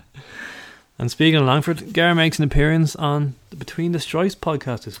Mick. And speaking of Longford, Gar makes an appearance on the Between the Stripes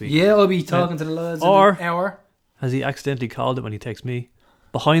podcast this week. Yeah, I'll be talking to the lads in an hour. As he accidentally called it when he texts me,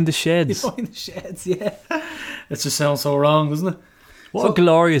 Behind the Sheds. Behind the Sheds, yeah. It just sounds so wrong, doesn't it? What a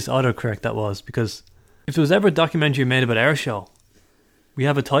glorious autocorrect that was, because if there was ever a documentary made about our show, we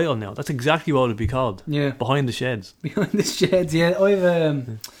have a title now. That's exactly what it would be called. Yeah. Behind the Sheds. Behind the Sheds, yeah.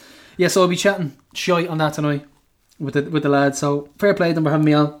 So I'll be chatting shite on that tonight with the lads. So fair play to them for having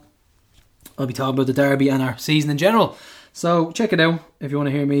me on. I'll be talking about the derby and our season in general. So check it out if you want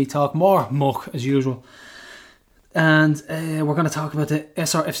to hear me talk more muck as usual. And we're going to talk about the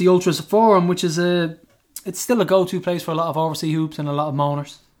SRFC Ultras Forum, which is it's still a go-to place for a lot of overseas hoops and a lot of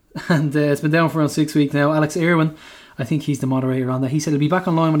moaners. And it's been down for around 6 weeks now. Alex Irwin, I think he's the moderator on that. He said he'll be back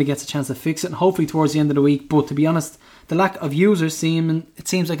online when he gets a chance to fix it, and hopefully towards the end of the week. But to be honest, the lack of users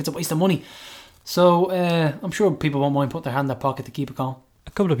seems like it's a waste of money. So I'm sure people won't mind putting their hand in their pocket to keep it going.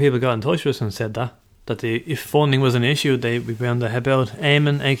 A couple of people got in touch with us and said that if funding was an issue, we'd be on the help out.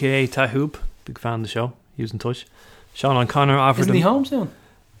 Eamon, aka Tahoop, big fan of the show, he was in touch. Sean O'Connor offered Isn't he home soon?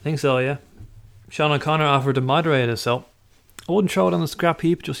 I think so, yeah. Sean O'Connor offered to moderate it, so I wouldn't throw it on the scrap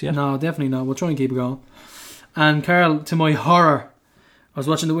heap just yet. No, definitely not. We'll try and keep it going. And Carl, to my horror, I was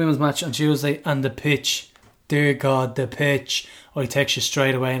watching the women's match on Tuesday, and the pitch, dear God, the pitch. I text you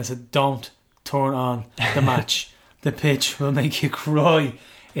straight away and I said, don't turn on the match. The pitch will make you cry.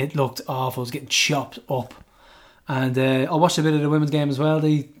 It looked awful. It was getting chopped up. And I watched a bit of the women's game as well. Do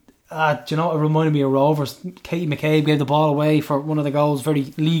you know what? It reminded me of Rovers. Katie McCabe gave the ball away for one of the goals,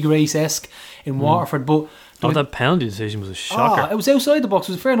 very league race-esque in Waterford. But that penalty decision was a shocker. It was outside the box.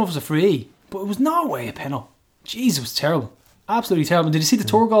 It was fair enough as a free, but it was no way a penalty. Jeez, it was terrible. Absolutely terrible. Did you see the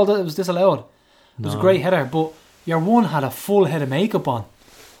tour goal that was disallowed? It was a great header, but your one had a full head of makeup on.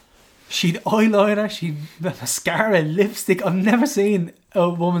 She'd eyeliner, she'd mascara, lipstick. I've never seen a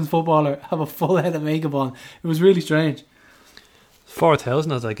women's footballer have a full head of makeup on. It was really strange.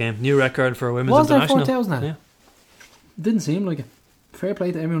 4,000 at that game. New record for women's Was there international. 4,000? Yeah. Didn't seem like it. Fair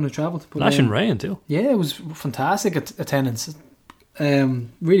play to everyone who travelled. But, Lashing rain too. Yeah, it was fantastic attendance.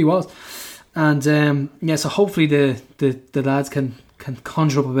 Really was. And so hopefully the lads can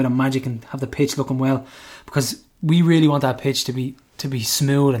conjure up a bit of magic and have the pitch looking well, because we really want that pitch to be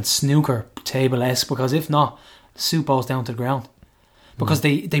smooth and snooker table-esque, because if not, the soup goes down to the ground. Because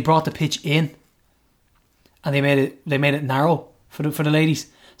they brought the pitch in and they made it narrow for the ladies.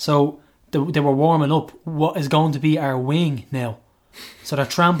 So they were warming up what is going to be our wing now. So they're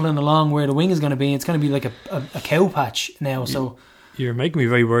trampling along where the wing is going to be. It's going to be like a cow patch now. So You're making me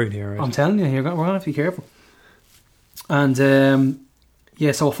very worried here. Right? I'm telling you, we're going to have to be careful. And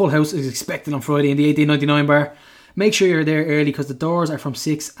so a full house is expected on Friday in the 1899 bar. Make sure you're there early because the doors are from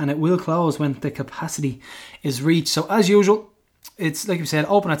 6 and it will close when the capacity is reached. So as usual, it's like we said,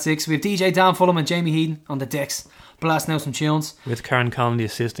 open at 6. We have DJ Dan Fulham and Jamie Heaton on the decks, blasting out some tunes. With Karen Connolly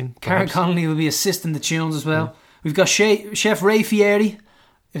assisting. Karen Connolly will be assisting the tunes as well. We've got Chef Ray Fieri.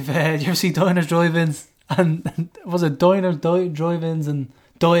 If you ever see Diners, Drive-Ins, and was it Diners, Drive-Ins and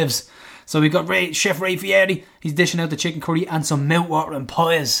Dives? So we've got Chef Ray Fieri. He's dishing out the chicken curry and some mouth-watering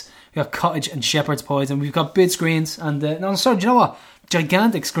pies. We've got cottage and shepherd's pies, and we've got big screens and do you know what?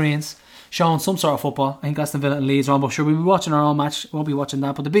 Gigantic screens showing some sort of football. I think Aston Villa and Leeds are on, but sure, we'll be watching our own match. Won't be watching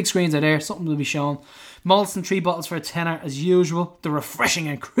that, but the big screens are there. Something will be shown. Malts and 3 bottles for a tenner as usual. The refreshing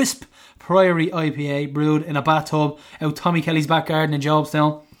and crisp Priory IPA brewed in a bathtub out Tommy Kelly's back garden in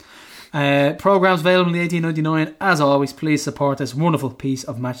Jobstown. Programmes available in the 1899. As always, please support this wonderful piece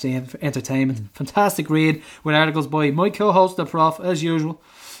of matchday entertainment. Fantastic read with articles by my co-host, the Prof, as usual.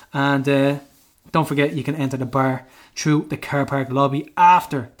 And don't forget, you can enter the bar through the car park lobby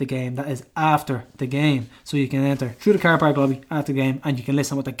after the game. That is after the game. So you can enter through the car park lobby after the game and you can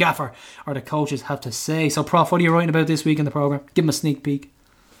listen what the gaffer or the coaches have to say. So Prof, what are you writing about this week in the programme? Give them a sneak peek.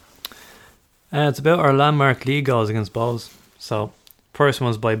 It's about our landmark league goals against Bows. So first one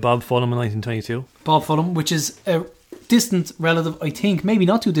was by Bob Fulham in 1922. Bob Fulham, which is a distant relative, I think, maybe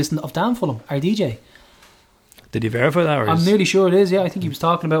not too distant, of Dan Fulham, our DJ. Did he verify that? Or I'm nearly sure it is, yeah. I think he was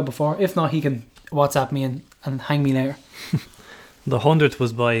talking about it before. If not, he can WhatsApp me and hang me later. The 100th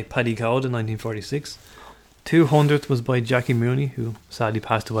was by Paddy Cowd in 1946. 200th was by Jackie Mooney, who sadly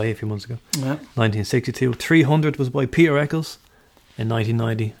passed away a few months ago. Yeah. 1962. 300th was by Peter Eccles in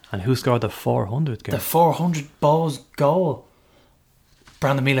 1990. And who scored the 400th game? The 400 balls goal.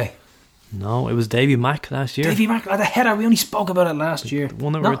 Brandon Mealy. No, it was Davy Mack last year. Davy Mack, the header, we only spoke about it last year. The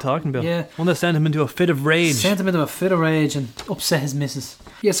one that we were talking about. Yeah. One that sent him into a fit of rage. Sent him into a fit of rage and upset his missus.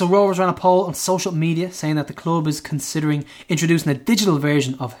 Yeah, so Rovers ran a poll on social media saying that the club is considering introducing a digital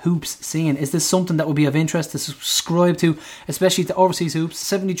version of Hoops Singing. Is this something that would be of interest to subscribe to, especially to Overseas Hoops?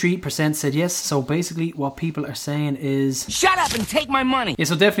 73% said yes. So basically what people are saying is, Shut up and take my money. yeah,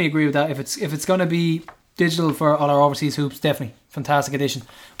 so definitely agree with that. If it's going to be digital for all our Overseas Hoops, definitely fantastic addition.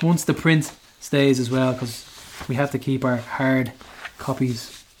 Once the print stays as well, because we have to keep our hard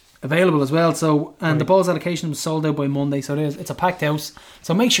copies available as well. So, and the balls allocation was sold out by Monday, so it's a packed house.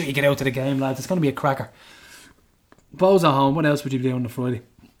 So make sure you get out to the game, lads. It's going to be a cracker. Balls at home. What else would you be doing on the Friday?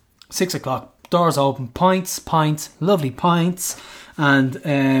 6 o'clock. Doors open. Pints, lovely pints,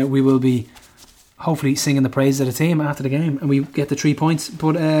 and we will be hopefully singing the praises of the team after the game, and we get the 3 points.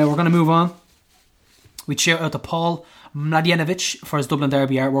 But we're going to move on. We'd shout out to Paul Mladenovic for his Dublin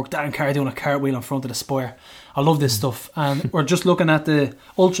Derby artwork. Darren Carr doing a cartwheel in front of the spire. I love this stuff. And we're just looking at the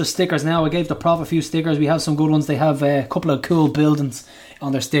Ultra stickers now. I gave the Prof a few stickers. We have some good ones. They have a couple of cool buildings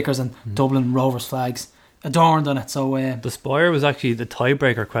on their stickers and Dublin Rovers flags adorned on it. So the spire was actually the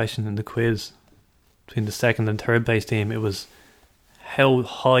tiebreaker question in the quiz between the second and third place team. It was, how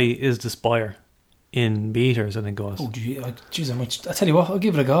high is the spire in metres, I think it was. Oh jeez, I tell you what, I'll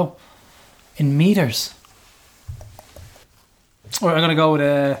give it a go. In metres. Alright, I'm going to go with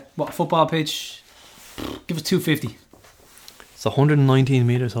a football pitch. Give it 250. It's 119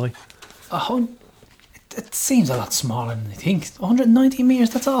 metres high. It seems a lot smaller than I think. 119 metres,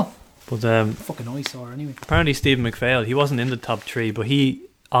 that's all. But fucking eyesore anyway. Apparently Stephen McPhail, he wasn't in the top 3, but he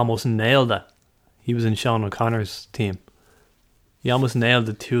almost nailed that. He was in Sean O'Connor's team. He almost nailed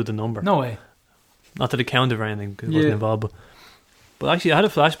the 2 the number. No way. Not to the count or anything, because he wasn't involved. But actually I had a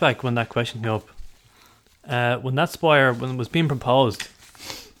flashback when that question came up. When that spire, when it was being proposed,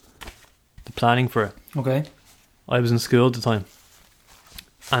 the planning for it, okay, I was in school at the time,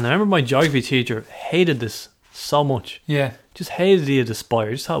 and I remember my geography teacher hated this so much. Yeah, just hated the idea of the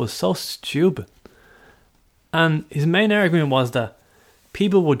spire. Just thought it was so stupid. And his main argument was that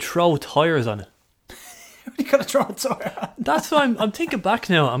people would throw tyres on it. You gotta throw a tire. That's why I'm thinking back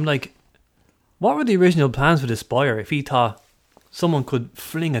now. I'm like, what were the original plans for this buyer if he thought someone could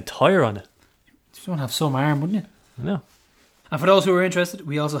fling a tyre on it? You don't have some arm, wouldn't you? No. And for those who are interested,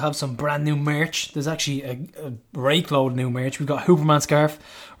 we also have some brand new merch. There's actually a rake load of new merch. We've got Hooperman scarf,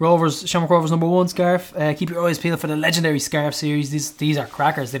 Shamrock Rovers #1 scarf. Keep your eyes peeled for the legendary scarf series. These are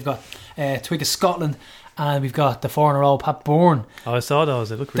crackers. They've got Twig of Scotland, and we've got the 4 in a row Pat Bourne. Oh, I saw those.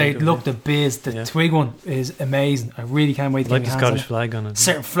 They look really good. They look the biz. The Twig one is amazing. I really can't wait to like get the my hands Scottish flag on it.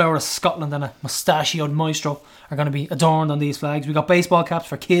 Certain flower of Scotland and a mustachioed maestro are going to be adorned on these flags. We've got baseball caps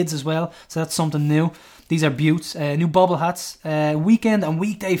for kids as well, so that's something new. These are buttes. New bobble hats. Weekend and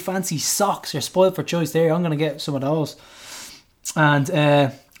weekday fancy socks. You're spoiled for choice there. I'm going to get some of those. And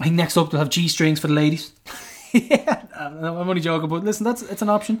I think next up they'll have G-strings for the ladies. Yeah, I'm only joking, but listen, it's an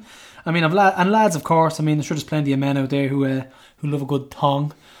option. I mean, lads, of course. I mean, I'm sure there's plenty of men out there who love a good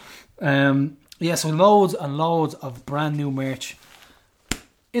thong. So loads and loads of brand new merch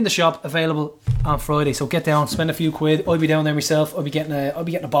in the shop, available on Friday. So get down, spend a few quid. I'll be down there myself. I'll be getting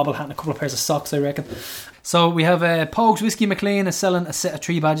a bobble hat and a couple of pairs of socks, I reckon. So we have Pogues Whiskey McLean is selling a set of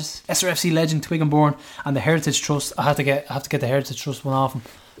 3 badges. SRFC legend Twig and Bourne and the Heritage Trust. I have to get the Heritage Trust one off him.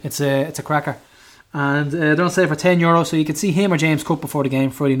 It's a cracker. And they're on sale for €10, so you can see him or James Cook before the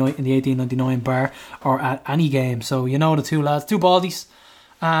game Friday night in the 1899 bar or at any game. So you know the two lads, 2 baldies.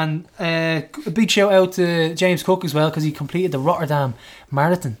 And a big shout out to James Cook as well, because he completed the Rotterdam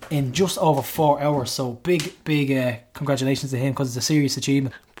Marathon in just over 4 hours. So big congratulations to him, because it's a serious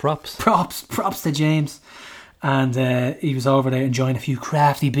achievement. Props to James. And he was over there enjoying a few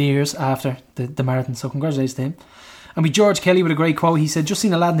crafty beers after the marathon. So congratulations to him. And with George Kelly with a great quote. He said, "Just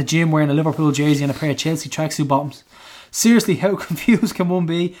seen a lad in the gym wearing a Liverpool jersey and a pair of Chelsea tracksuit bottoms. Seriously, how confused can one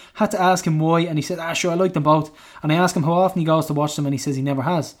be? Had to ask him why, and he said, sure, I like them both. And I asked him how often he goes to watch them, and he says he never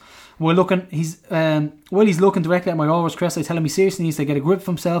has. While he's looking directly at my Rovers crest, I tell him he seriously needs to get a grip of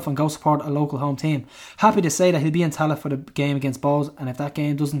himself and go support a local home team. Happy to say that he'll be in Tallaght for the game against Bows, and if that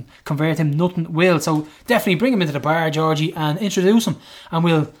game doesn't convert him, nothing will. So definitely bring him into the bar, Georgie, and introduce him, and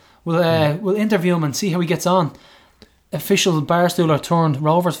we'll interview him and see how he gets on. Official barstooler turned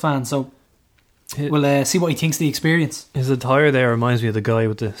Rovers fan, so we'll see what he thinks of the experience. His attire there reminds me of the guy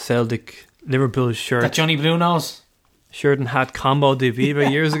with the Celtic Liverpool shirt. That Johnny Blue Nose shirt and hat combo de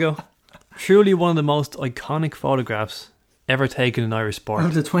Viva years ago. Truly one of the most iconic photographs ever taken in Irish sport.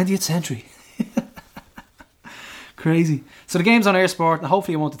 Of the 20th century. Crazy. So the game's on Air Sport, and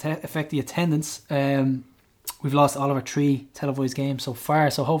hopefully it won't affect the attendance. We've lost all of our 3 televised games so far,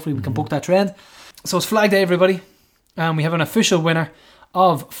 so hopefully we can book that trend. So it's Flag Day, everybody. And we have an official winner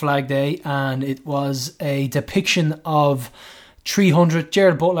of Flag Day, and it was a depiction of 300,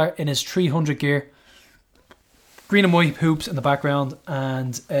 Gerard Butler in his 300 gear, green and white hoops in the background,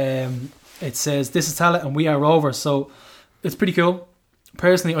 and it says, "This is Tallaght and we are Rovers." So it's pretty cool.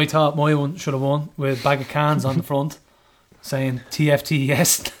 Personally, I thought my one should have won with a bag of cans on the front saying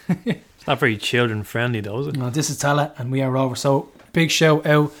TFTS. It's not very children friendly though, is it? No, this is Tallaght and we are Rovers. So big shout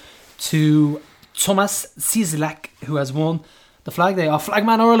out to Thomas Cieslak, who has won the Flag Day off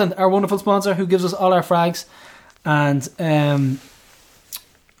Flagman Ireland, our wonderful sponsor, who gives us all our flags. And so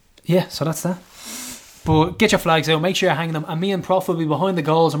that's that. But get your flags out, make sure you're hanging them, and me and Prof will be behind the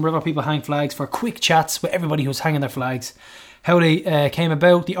goals and wherever people hang flags for quick chats with everybody who's hanging their flags, how they came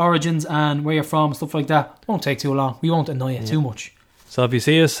about, the origins and where you're from, stuff like that. Won't take too long. We won't annoy you too much. So if you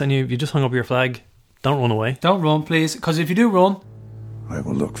see us and you just hung up your flag, don't run away. Don't run, please, because if you do run, I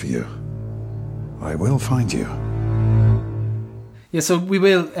will look for you. I will find you. Yeah, so we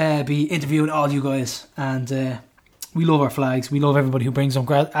will be interviewing all you guys, and we love our flags. We love everybody who brings them.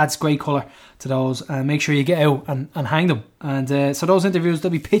 Adds great colour to those, and make sure you get out and hang them. And so those interviews, they'll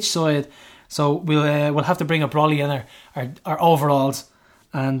be pitch side. So we'll have to bring a brolly in our overalls,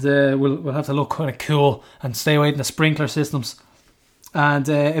 and we'll have to look kind of cool and stay away from the sprinkler systems. And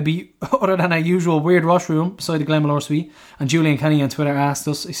it'd be other than our usual weird washroom beside the Glenmalure suite. And Julian Kenny on Twitter asked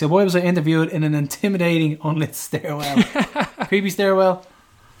us, he said, "Why was I interviewed in an intimidating unlit stairwell?" Creepy stairwell.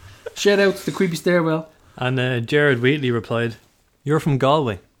 Shout out to the creepy stairwell. And Jared Wheatley replied, "You're from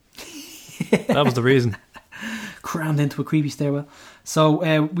Galway." That was the reason. Crammed into a creepy stairwell. So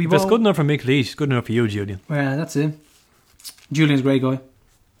if it's good enough for Mick Leach, it's good enough for you, Julian. Yeah, that's it. Julian's a great guy.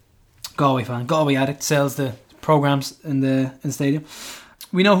 Galway fan. Galway addict. Sells the programmes in the stadium.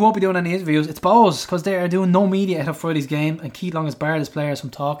 We know who won't be doing any interviews. It's Bows, because they are doing no media ahead of Friday's game, and Keith Long has barred his players from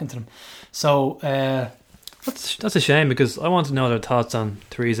talking to them. So that's a shame, because I want to know their thoughts on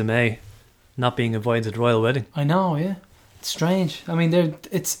Theresa May not being invited to the royal wedding. I know, yeah. It's strange. I mean,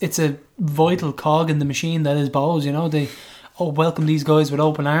 it's a vital cog in the machine that is Bows. You know, they welcome these guys with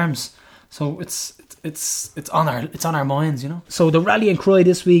open arms. So it's on our minds, you know. So the rallying cry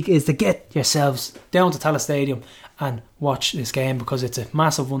this week is to get yourselves down to Tallaght Stadium and watch this game, because it's a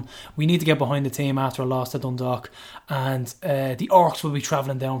massive one. We need to get behind the team after a loss to Dundalk, and the Orcs will be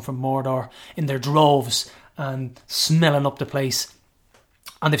travelling down from Mordor in their droves and smelling up the place.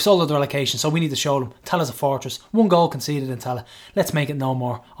 And they've sold out their allocation, so we need to show them Tallagh's a fortress. 1 goal conceded in Tallaght. Let's make it no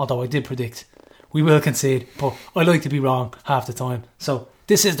more, although I did predict we will concede, but I like to be wrong half the time. So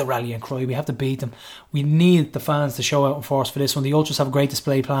this is the rallying cry. We have to beat them. We need the fans to show out in force for this one. The Ultras have a great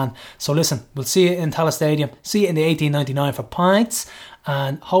display plan. So listen, we'll see you in Tallaght Stadium. See you in the 1899 for pints.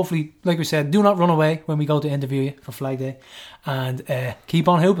 And hopefully, like we said, do not run away when we go to interview you for Flag Day. And keep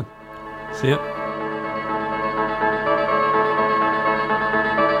on hooping. See ya.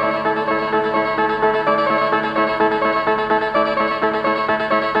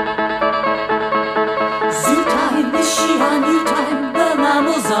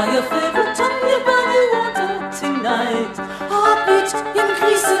 Your favorite time, your body water tonight. Heartbeat,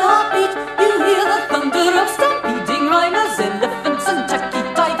 increase in heartbeat. You hear the thunder of stars.